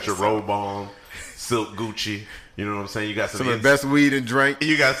 You got your robe on, silk Gucci. You know what I'm saying? You got some of the best weed and drink.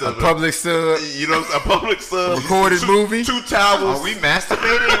 You got some a public sub. You know, a public sub. Recorded movie. 2 towels. Are we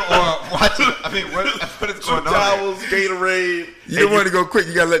masturbating or watching? I mean, what is going on? 2 towels, Gatorade. You don't want to go quick.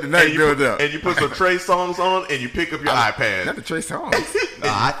 You got to let the night build up. And you put some Trey Songz on, and you pick up your iPad. Not the Trey Songz. No,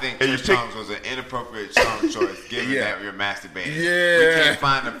 I think Trey Songz was an inappropriate song choice, given that you're masturbating. Yeah. We can't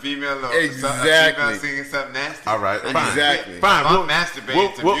find a female or a female singing something nasty. All right, fine. Exactly. Fine. I'm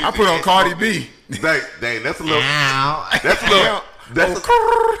masturbating to music. I put on Cardi B. Dang, that's a little.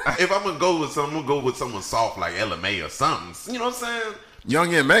 If I'm gonna go with someone, I'm gonna go with someone soft like LMA or something. You know what I'm saying?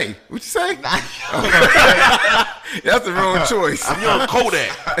 Young M.A. What you say? That's the wrong choice. I'm young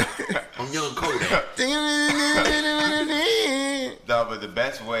Kodak. I'm young Kodak. No, but the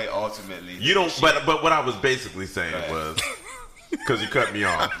best way ultimately. You don't. But what I was basically saying was. Because you cut me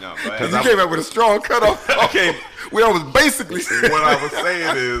off. No, because you came up with a strong cutoff. Okay. What I was basically saying. What I was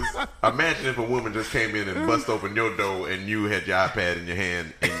saying is, imagine if a woman just came in and bust open your door and you had your iPad in your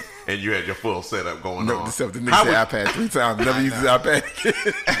hand and you had your full setup going on. Except the nigga said iPad 3 times. Never used his iPad again.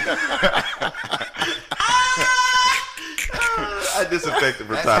 I disinfected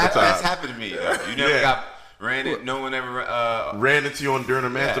from time to time. That's happened to me. You never got no one ever ran into you during a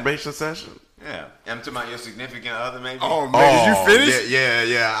masturbation session? Yeah, I'm talking about your significant other, maybe. Oh man, did you finish?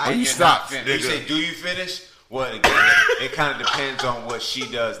 Yeah. You stopped. You say, do you finish? Well, again, it kind of depends on what she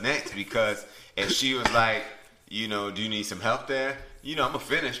does next. Because if she was like, do you need some help there? I'm gonna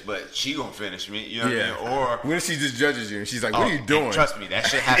finish, but she gonna finish me. You know what I mean? Or when she just judges you and she's like, "What are you doing?" Trust me, that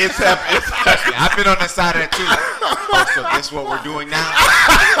shit happens. It's happening. Trust me, I've been on that side of it too. So this is what we're doing now.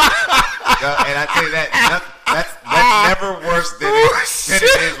 And I tell you that's never worse than it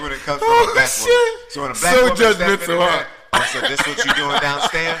is when it comes from a black woman. So when a black woman steps in there, so this what you doing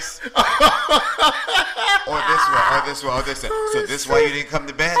downstairs? Or this one. So this why you didn't come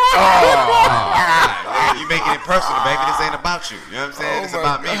to bed? You making it personal, baby. This ain't about you. You know what I'm saying? It's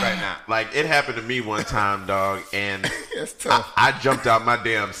about me right now. Like, it happened to me one time, dog, and That's tough. I jumped out my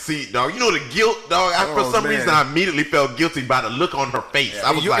damn seat, dog. You know the guilt, dog? For some reason, I immediately felt guilty by the look on her face.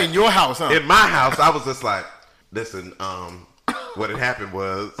 I was in your house, huh? In my house, I was just like, listen, what had happened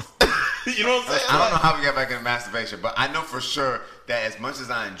was... You know what I'm saying? I don't know how we got back into masturbation, but I know for sure that as much as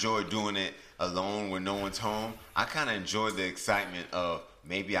I enjoy doing it alone when no one's home, I kind of enjoy the excitement of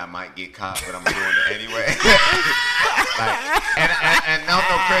maybe I might get caught, but I'm doing it anyway. and no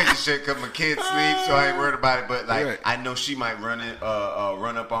crazy shit because my kids sleep, so I ain't worried about it. But I know she might run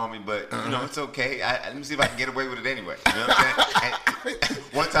up on me, but you know it's okay. Let me see if I can get away with it anyway. You know what I'm saying?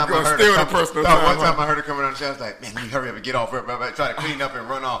 One time I heard her coming on the show. I was like, man, let me hurry up and get off. Try to clean up and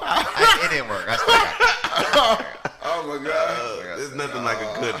run off. It didn't work. I still got it. Oh my god! There's nothing like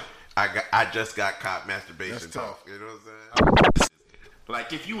a good. I just got caught masturbation. That's tough. You know what I'm saying?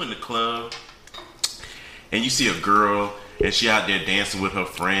 Like if you in the club and you see a girl and she out there dancing with her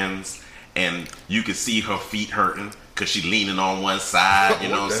friends and you can see her feet hurting because she leaning on one side, you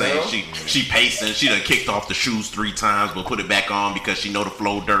know what I'm saying? She pacing. She done kicked off the shoes 3 times but put it back on because she know the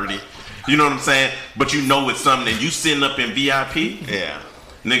flow dirty. You know what I'm saying? But you know it's something and you sitting up in VIP. Yeah.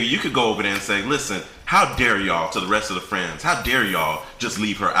 Nigga, you could go over there and say, listen, how dare y'all to the rest of the friends? How dare y'all just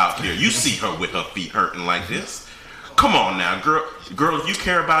leave her out here? You see her with her feet hurting like this. Come on now, girl, if you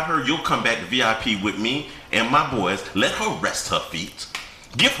care about her, you'll come back to VIP with me and my boys. Let her rest her feet.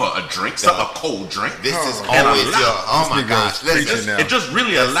 Give her a drink, a cold drink. This is always oh my gosh. It just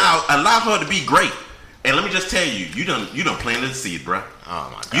really allow her to be great. And let me just tell you, you done planted the seed, bruh.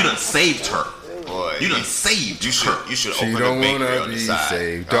 Oh my God. You done saved her. Boy, you done saved her. You should She open don't a bakery wanna on the be side.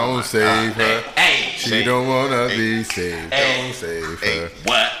 saved. Don't save her. Hey, she don't wanna be saved. Don't save her.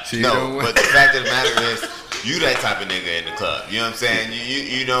 What? But the fact of the matter is, you that type of nigga in the club. You know what I'm saying?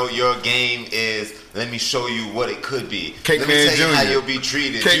 You know your game is. Let me show you what it could be. Cake Let Man me tell you Jr. how you'll be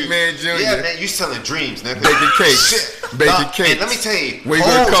treated. Cake Man Jr. Yeah, man, you selling dreams, nigga. Baking cakes. Shit. Baking cakes. And let me tell you, Where you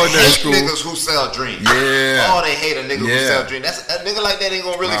go to culinary hate school? niggas who sell dreams. Yeah. Oh, they hate a nigga who sell dreams. That's a nigga like that ain't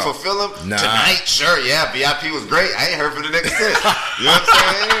gonna really fulfill them. Nah. Tonight, sure, yeah, VIP was great. I ain't heard from the nigga since. You know what I'm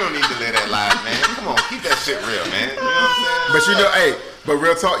saying? You don't need to live that life, man. Come on, keep that shit real, man. You know what I'm saying? But you know, but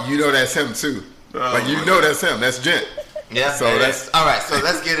real talk, you know that's him too. Like you know that's him. That's Gent. Yeah. So that's all right. So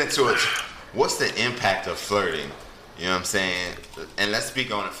let's get into it. What's the impact of flirting? You know what I'm saying? And let's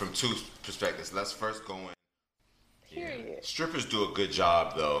speak on it from 2 perspectives. Let's first go in. Period. Strippers do a good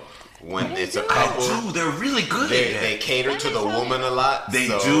job though when it's a couple. They're really good at that. They cater to the woman a lot. They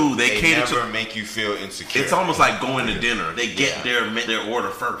so do. They cater never to make you feel insecure. It's almost like going to dinner. They get their order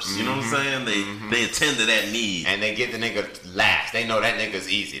first. You know what I'm saying? They attend to that need. And they get the nigga last. They know that nigga's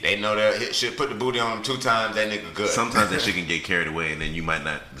easy. They know that shit. Put the booty on him 2 times. That nigga good. Sometimes that shit can get carried away, and then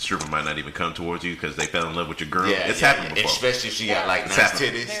the stripper might not even come towards you because they fell in love with your girl. Yeah, it's happened before. Especially if she got like It's nice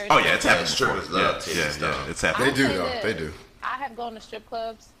happened. titties. Oh yeah, it's happened Strippers before. love titties. Yeah, it's happened. They do though. They do. I have gone to strip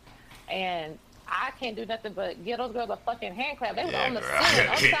clubs, and I can't do nothing but give those girls a fucking hand clap. They was on the ceiling,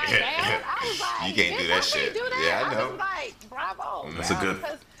 upside down. I was like, you can't do that shit. Do that. Yeah, I know. was like, bravo.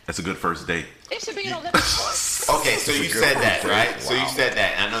 That's a good first date. It should be an Olympic sport. Okay, so you said that, right? So you said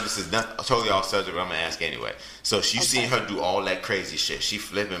that. And I know this is not totally off subject, but I'm gonna ask anyway. So you seen her do all that crazy shit. She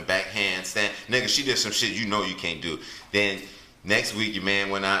flipping backhand stand. Nigga, she did some shit you know you can't do. Then next week, your man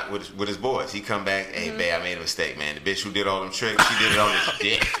went out with his boys. He come back, hey, babe, I made a mistake, man. The bitch who did all them tricks, she did it on his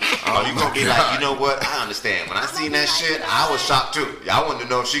dick. Oh, you gonna be like, you know what? I understand. When I seen that shit, I was shocked too. I wanted to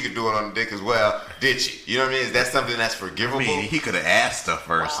know if she could do it on the dick as well. Did she? You know what I mean? Is that something that's forgivable? I mean, he could have asked her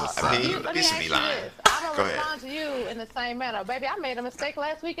first or something. I mean, you should be lying. I'm going to respond to you in the same manner. Baby, I made a mistake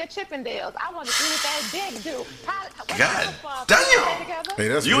last week at Chippendales. I want to see what that dick do. God damn. Hey,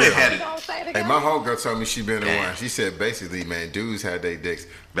 that's you real. ain't had it. Hey, my homegirl told me she been in one. She said basically, man, dudes had their dicks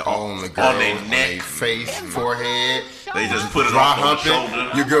all on the girl, on their neck, neck, face, forehead. They just put it dry off on the humping.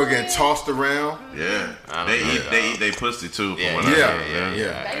 shoulder. Your girl getting tossed around. Yeah, they eat their pussy too. Yeah.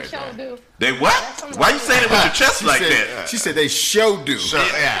 They sure do. They what? Why you saying it with your chest like said, that? She said they show do. They sure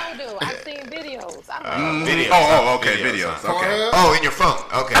do. I've seen videos. Videos. Oh, okay, videos. Okay. Oh, in your phone.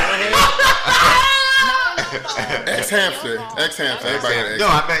 Okay. Ex-hamster. Everybody had No,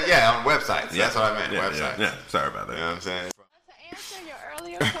 I meant, on websites. That's what I meant, websites. Yeah, sorry about that. You know what I'm saying? To answer your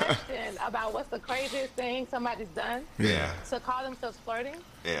earlier question about what's the craziest thing somebody's done to call themselves flirting,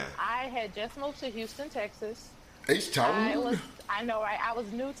 I had just moved to Houston, Texas. H-Town. I know, right? I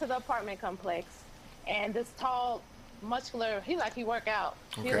was new to the apartment complex, and this tall muscular. He work out.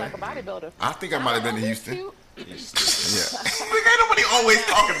 He's Okay. like a bodybuilder. I think I might have been to Houston. Cute. Yeah. Ain't nobody always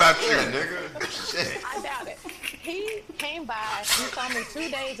talking about you, nigga. Shit. I doubt it. He came by. He saw me 2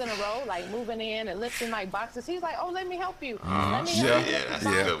 days in a row, like moving in and lifting like boxes. He's like, "Oh, let me help you. Let me help you. Yeah, that's a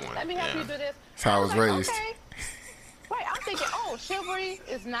good one. Let me help you do this." That's how I was raised. Okay. Right, I'm thinking, oh, chivalry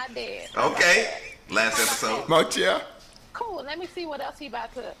is not dead. Okay. Last episode. Much, yeah. Cool. Let me see what else he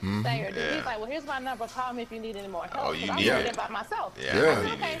about to say or do. Yeah. He's like, well, here's my number. Call me if you need any more help. Oh, you 'cause need I'm doing it. it by myself. Yeah, Yeah. I know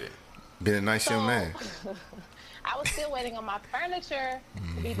you Okay. need it. Been a nice young man. I was still waiting on my furniture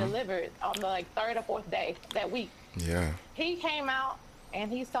to be delivered on the third or fourth day that week. Yeah. He came out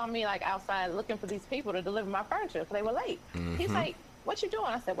and he saw me outside looking for these people to deliver my furniture because they were late. He's like, "What you doing?"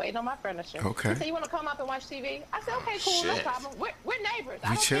 I said, "Waiting on my furniture." Okay. He said, "You want to come up and watch TV?" I said, "Okay, cool, no Shit. problem. We're neighbors."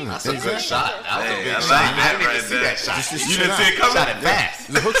 We chilling. That's a Exactly. good shot. That was a Hey, big I shot. like I that didn't even right see there. that shot. Just You didn't see it coming? Shot it fast. It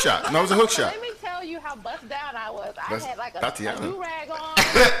was a hook shot. No, it was a hook shot. Let me tell you how bust down I was. I That's had a Tatiana. do-rag on.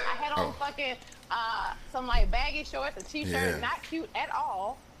 I had on Oh. fucking some baggy shorts, a t-shirt, Yeah. not cute at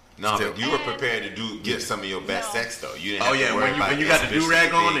all. No, Still. but you were prepared to give some of your best No. sex though. You didn't Oh have to yeah, worry about when you got the exhibition do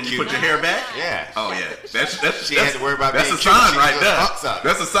rag on being and you cute. put your hair back. Yeah. Oh yeah, that's She had to worry about that's being a cute. sign She right was there. fucks up.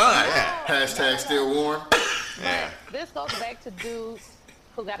 That's a sign. Yeah. Hashtag still warm. Yeah. This goes back to dudes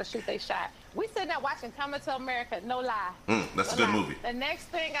who got to shoot their shot. We sitting there watching Coming to America, no lie. That's a No good lie. movie. The next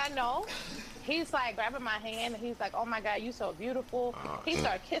thing I know, he's grabbing my hand and he's like, "Oh my God, you so beautiful." He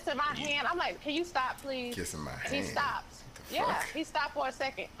started kissing my hand. I'm like, "Can you stop, please?" Kissing my And he hand. stopped. Yeah, he stopped for a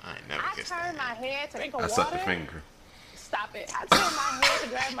second. I ain't never kissed turned my head to drink I of sucked water. the finger. Stop it. I turned my head to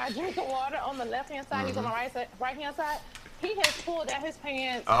grab my drink of water on the left-hand side. He's on the right hand side. He has pulled down his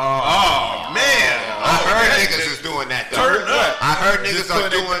pants. Oh man, I heard niggas is doing that though. Turn up. I heard niggas Just are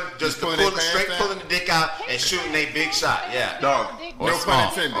pulling doing their- just pulling their pulling pants straight down? pulling the dick out and shooting a big shot. Yeah. dog. Or No small. pun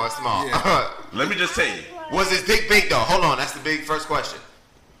intended. Or small. Yeah. Let me just tell you. Was his dick big though? Hold on, that's the big first question.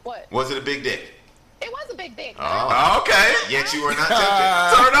 What? Was it a big dick? It was a big dick. Oh. Okay. Yet you were not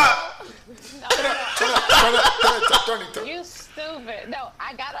tempted. Turn up. You stupid. No,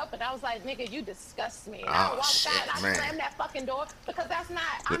 I got up and I was like, "Nigga, you disgust me." And I Oh, walked shit, out and I man. slammed that fucking door because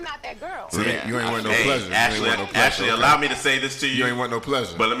I'm not that girl. So you ain't want no Hey, pleasure. You ain't Ashley, want no pleasure. Ashley, allow me to say this to You you. ain't want no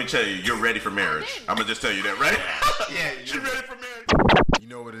pleasure. But let me tell you, you're ready for marriage. I'm gonna just tell you that, right? Yeah, She ready for marriage. You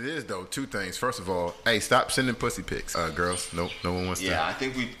know what it is though? Two things. First of all, hey, stop sending pussy pics, girls. No one wants to. Yeah, I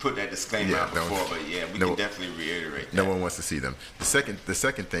think we put that disclaimer Yeah, out don't- before, but yeah, we no- can definitely reiterate that. No one wants to see them. The second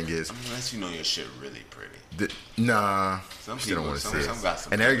thing is, Unless you know your shit really pretty. nah, Some she don't people- want to some- see some it. got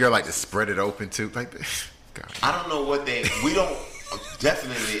some And every pretty girl like to spread it open too. Like, God. I don't know what we don't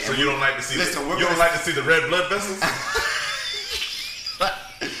definitely. So you don't like to see Listen, we're you don't gonna- like to see the red blood vessels?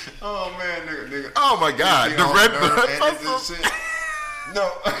 Oh man, nigga. Oh my God, the red blood vessels. vessels. No.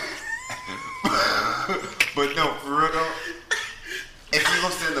 But no, for real though. If you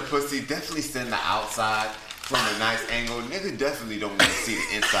gonna send the pussy, definitely send the outside from a nice angle. Nigga definitely don't want to see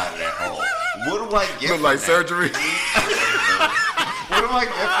the inside of that hole. What do I get? Look from like that? surgery. What do I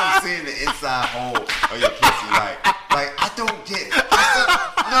get from seeing the inside hole of your pussy? Like I don't get.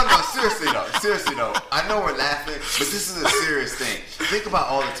 No, seriously though. I know we're laughing, but this is a serious thing. Think about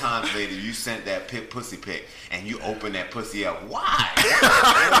all the times, lady, you sent that pussy pic and you open that pussy up. Why?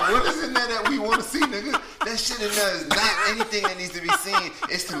 What is in there that we want to see, nigga? That shit in there is not anything that needs to be seen.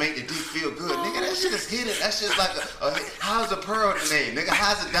 It's to make the dick feel good, nigga. That shit is hidden. That shit's like how's a pearl made, nigga?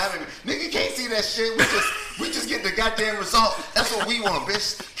 How's a diamond? Nigga can't see that shit. We just get the goddamn result. That's what we want,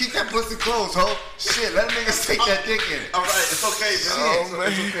 bitch. Keep that pussy closed, ho. Shit, let niggas take that dick in it. All right, it's okay, man. Oh,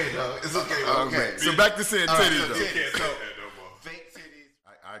 man. It's okay, dog. It's okay. Oh, Okay. man. So back to seeing All right, titties so though. titties. So, Fake titties.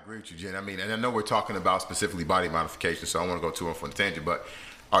 I agree with you, Jen. I mean, and I know we're talking about specifically body modification, so I don't want to go too off on a tangent. But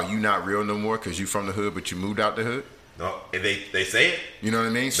are you not real no more because you from the hood, but you moved out the hood? No, and they say it. You know what I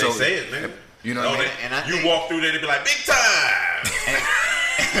mean? They say it, man. You know No, what I mean? And I you think- walk through there, they be like, big time.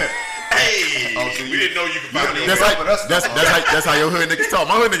 Hey, Oh, so we you- didn't know you could find you me. don't That's with us, that's how your hood niggas talk.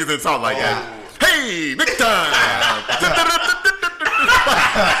 My hood niggas didn't talk like that. Hey, big time.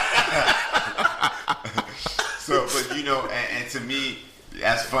 So, but you know, and to me,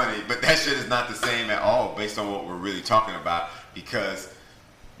 that's funny. But that shit is not the same at all, based on what we're really talking about. Because,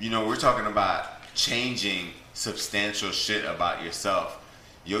 you know, we're talking about changing substantial shit about yourself.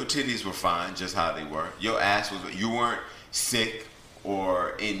 Your titties were fine, just how they were. Your ass was. You weren't sick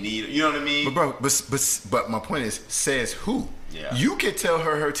or in need. You know what I mean? But bro, but my point is, says who? Yeah. You can tell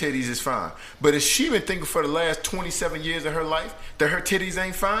her titties is fine, but if she been thinking for the last 27 years of her life that her titties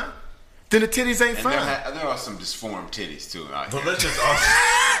ain't fine, then the titties ain't And fine. there are some disformed titties too. Out But here. let's just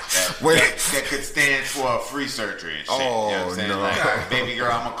also, that could stand for a free surgery and shit. You know what I'm saying? no. Like, baby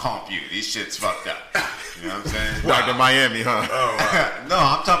girl, I'm gonna comp you. These shit's fucked up. You know what I'm saying? Dr. Miami, huh? No,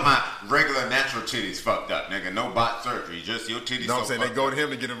 I'm talking about regular natural titties fucked up, nigga. No bot surgery, just your titties. No, I'm saying they go to him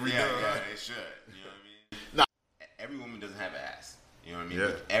to get them redone. Yeah, they should. You know what I mean? Every woman doesn't have an ass. You know what I mean? Yeah.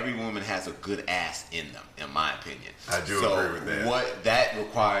 But every woman has a good ass in them, in my opinion. I do agree with that. What that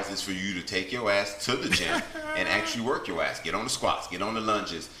requires is for you to take your ass to the gym and actually work your ass. Get on the squats, get on the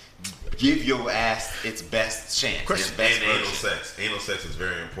lunges. Give your ass its best chance. Its best And anal version. sex. Anal sex is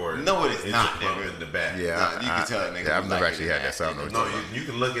very important. No, it is It's not, a pump nigga. in the back. Yeah, You can tell that nigga. Yeah, I've who's never like actually it had that, ass. so I don't know what No, you're talking you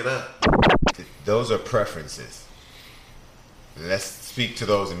can look it up. Those are preferences. Let's speak to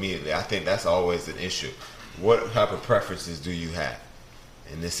those immediately. I think that's always an issue. What type of preferences do you have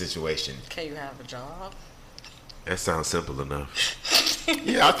in this situation? Can you have a job? That sounds simple enough.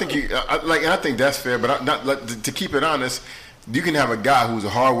 Yeah, I think I think that's fair. But to keep it honest, you can have a guy who's a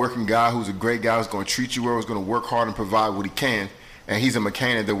hardworking guy, who's a great guy, who's going to treat you well, who's going to work hard and provide what he can, and he's a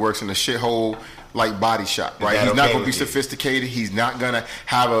mechanic that works in a shithole like body shop, right? that He's not okay going to be with you? sophisticated. He's not going to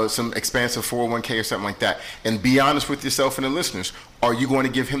have some expansive 401k or something like that. And be honest with yourself and the listeners. Are you going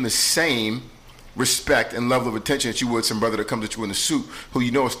to give him the same respect and level of attention that you would some brother that comes at you in a suit who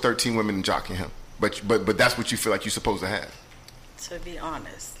you know is 13 women jocking him? But that's what you feel like you're supposed to have. To be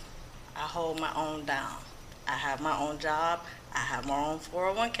honest, I hold my own down. I have my own job. I have my own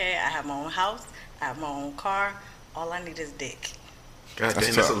 401k. I have my own house. I have my own car. All I need is dick. God That's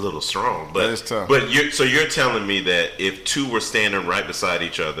damn, that's a tough. little strong. But That is tough. But you're telling me that if two were standing right beside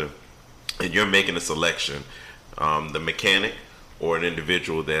each other, and you're making a selection, the mechanic or an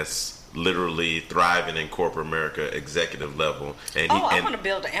individual that's literally thriving in corporate America, executive level, and I want to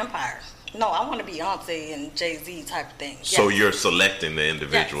build an empire. No, I want to be Beyonce and Jay-Z type of thing. so Yes. you're selecting the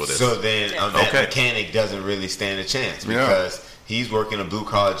individual. That's, So then Yeah. that Okay. mechanic doesn't really stand a chance Yeah. because he's working a blue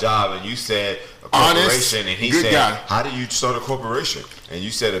collar job and you said a Honest, corporation and he good said, guy. how do you start a corporation? And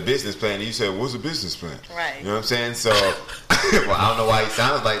you said a business plan and you said, what's a business plan? Right. You know what I'm saying? So, well, I don't know why he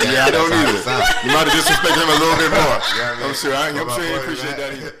sounds like that. Yeah, I don't That's how either. he sounds. You might have disrespected him a little bit more. You know what I mean? I'm sure What you my point appreciate is,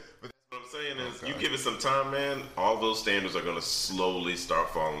 that either. what I'm saying is, you give it some time, man. All those standards are going to slowly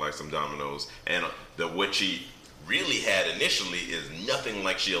start falling like some dominoes, and what she really had initially is nothing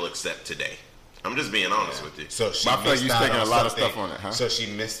like she'll accept today. I'm just being honest with you. So she But I feel like missed you're out taking on a lot of something- stuff on it, huh? So she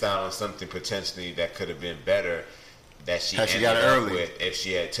missed out on something potentially that could have been better that she Had she ended got it up early. with if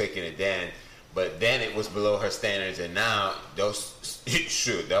she had taken it then. But then it was below her standards, and now those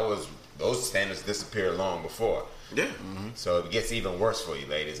those standards disappeared long before. Yeah. So it gets even worse for you,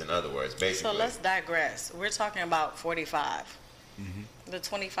 ladies. In other words, So basically. let's digress. We're talking about 45, the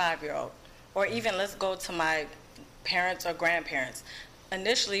 25-year-old. Or even let's go to my parents or grandparents.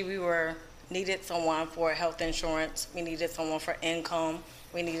 Initially, we needed someone for health insurance. We needed someone for income.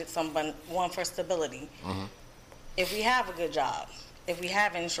 We needed someone for stability. If we have a good job, if we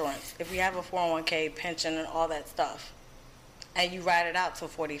have insurance, if we have a 401k, pension, and all that stuff, and you ride it out till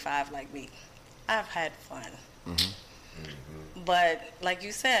 45 like me, I've had fun. But like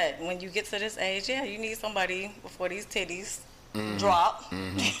you said, when you get to this age, yeah, you need somebody before these titties drop.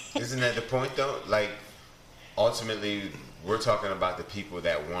 Isn't that the point, though? Like, ultimately, we're talking about the people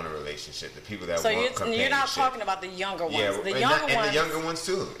that want a relationship, the people that So want you're companionship. not talking about the younger ones. Yeah, The and younger the ones. younger ones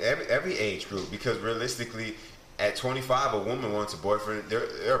too. Every age group, because realistically, at 25, a woman wants a boyfriend.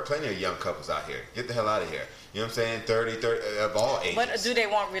 There are plenty of young couples out here. Get the hell out of here. You know what I'm saying? 30 of all ages. But do they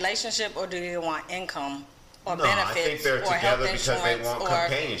want relationship or do they want income or No, benefits I think they're or health together because insurance they want or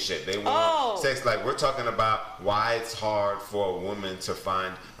companionship. They want sex. Like, we're talking about why it's hard for a woman to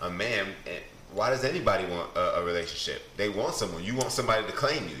find a man. And why does anybody want a relationship? They want someone. You want somebody to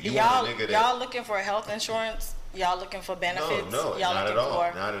claim you. You y'all, want a nigga that... y'all looking for health insurance? Y'all looking for benefits? No, y'all not looking at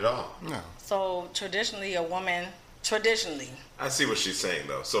all. for Not at all. No. So traditionally a woman I see what she's saying,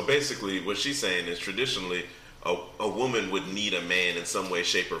 though. So basically, what she's saying is traditionally, a woman would need a man in some way,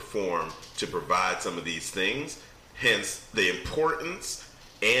 shape, or form to provide some of these things. Hence, the importance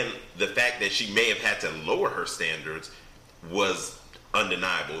and the fact that she may have had to lower her standards was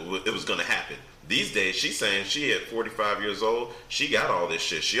undeniable. It was going to happen. These days, she's saying she at 45 years old, she got all this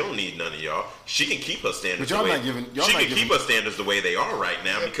shit. She don't need none of y'all. She can keep her standards. But y'all the way, not giving- y'all she not can giving- keep her standards the way they are right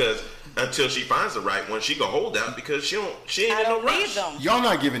now because until she finds the right one. She can hold out because she ain't in no rush. Y'all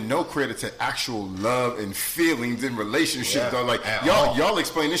not giving no credit to actual love and feelings in relationships, Yeah, though. Like at y'all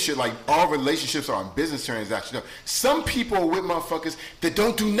explain this shit like all relationships are on business transactions. No, some people are with motherfuckers that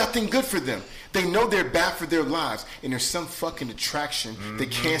don't do nothing good for them. They know they're bad for their lives, and there's some fucking attraction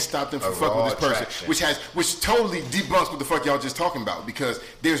that can't stop them from fucking with this person, which totally debunks what the fuck y'all just talking about, because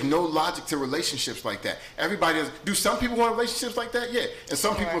there's no logic to relationships like that. Everybody do some people want relationships like that? Yeah, and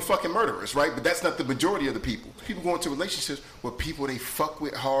some people are fucking murderers, right? But that's not the majority of the people. People go into relationships with people they fuck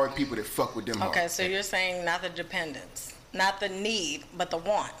with hard, people that fuck with them hard. Okay, so you're saying not the dependence, not the need, but the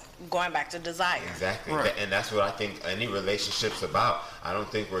want. Going back to desire. Exactly, and that's what I think any relationship's about. I don't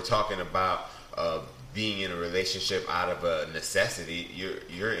think we're talking about being in a relationship out of a necessity.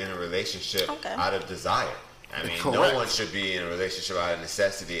 You're in a relationship out of desire. I mean, no one should be in a relationship out of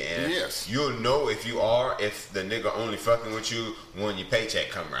necessity, and you'll know if you are, if the nigga only fucking with you when your paycheck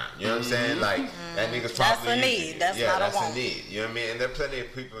come around. You know what I'm saying? Like, that nigga's probably... That's a need. That's not a want. A need. You know what I mean? And there are plenty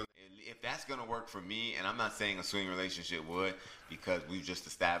of people... If that's going to work for me, and I'm not saying a swing relationship would, because we've just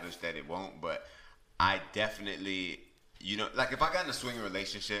established that it won't, but I definitely... You know, like if I got in a swinging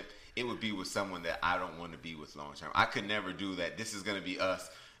relationship, it would be with someone that I don't want to be with long term. I could never do that. This is going to be us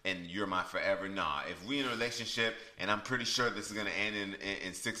and you're my forever. Nah, if we in a relationship and I'm pretty sure this is going to end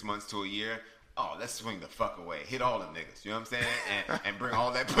in 6 months to a year, oh, let's swing the fuck away. Hit all them niggas, you know what I'm saying? And bring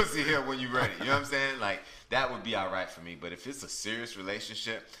all that pussy here when you ready. You know what I'm saying? Like, that would be all right for me. But if it's a serious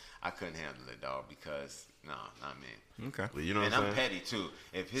relationship, I couldn't handle it, dog, because, no, not me. Okay. Well, you know what I'm saying? petty, too.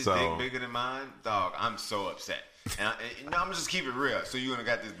 If his dick bigger than mine, dog, I'm so upset. And I'm gonna just keep it real. So you gonna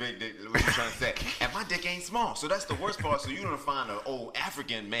got this big dick, what you trying to say? And my dick ain't small, so that's the worst part. So you gonna find an old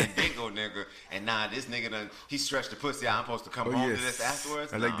African Mandingo nigga, and this nigga he stretched the pussy out. I'm supposed to come home to this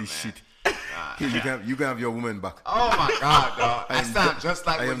afterwards? I like this shit. Here, you can have your woman back. Oh my God, dog. I sound just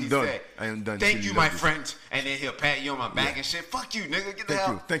like what he said. I am done. Thank you, my friend. And then he'll pat you on my back and shit. Fuck you, nigga. Get the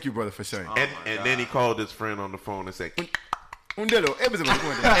hell. Thank you, brother, for sharing. And then he called his friend on the phone and said, and then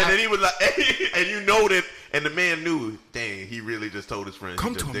he was like, and you know that, and the man knew, dang, he really just told his friend,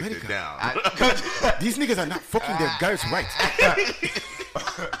 come to America. Down. These niggas are not fucking their guys right.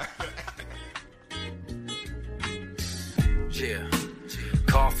 Yeah,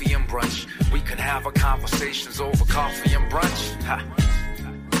 coffee and brunch. We could have our conversations over coffee and brunch. Ha.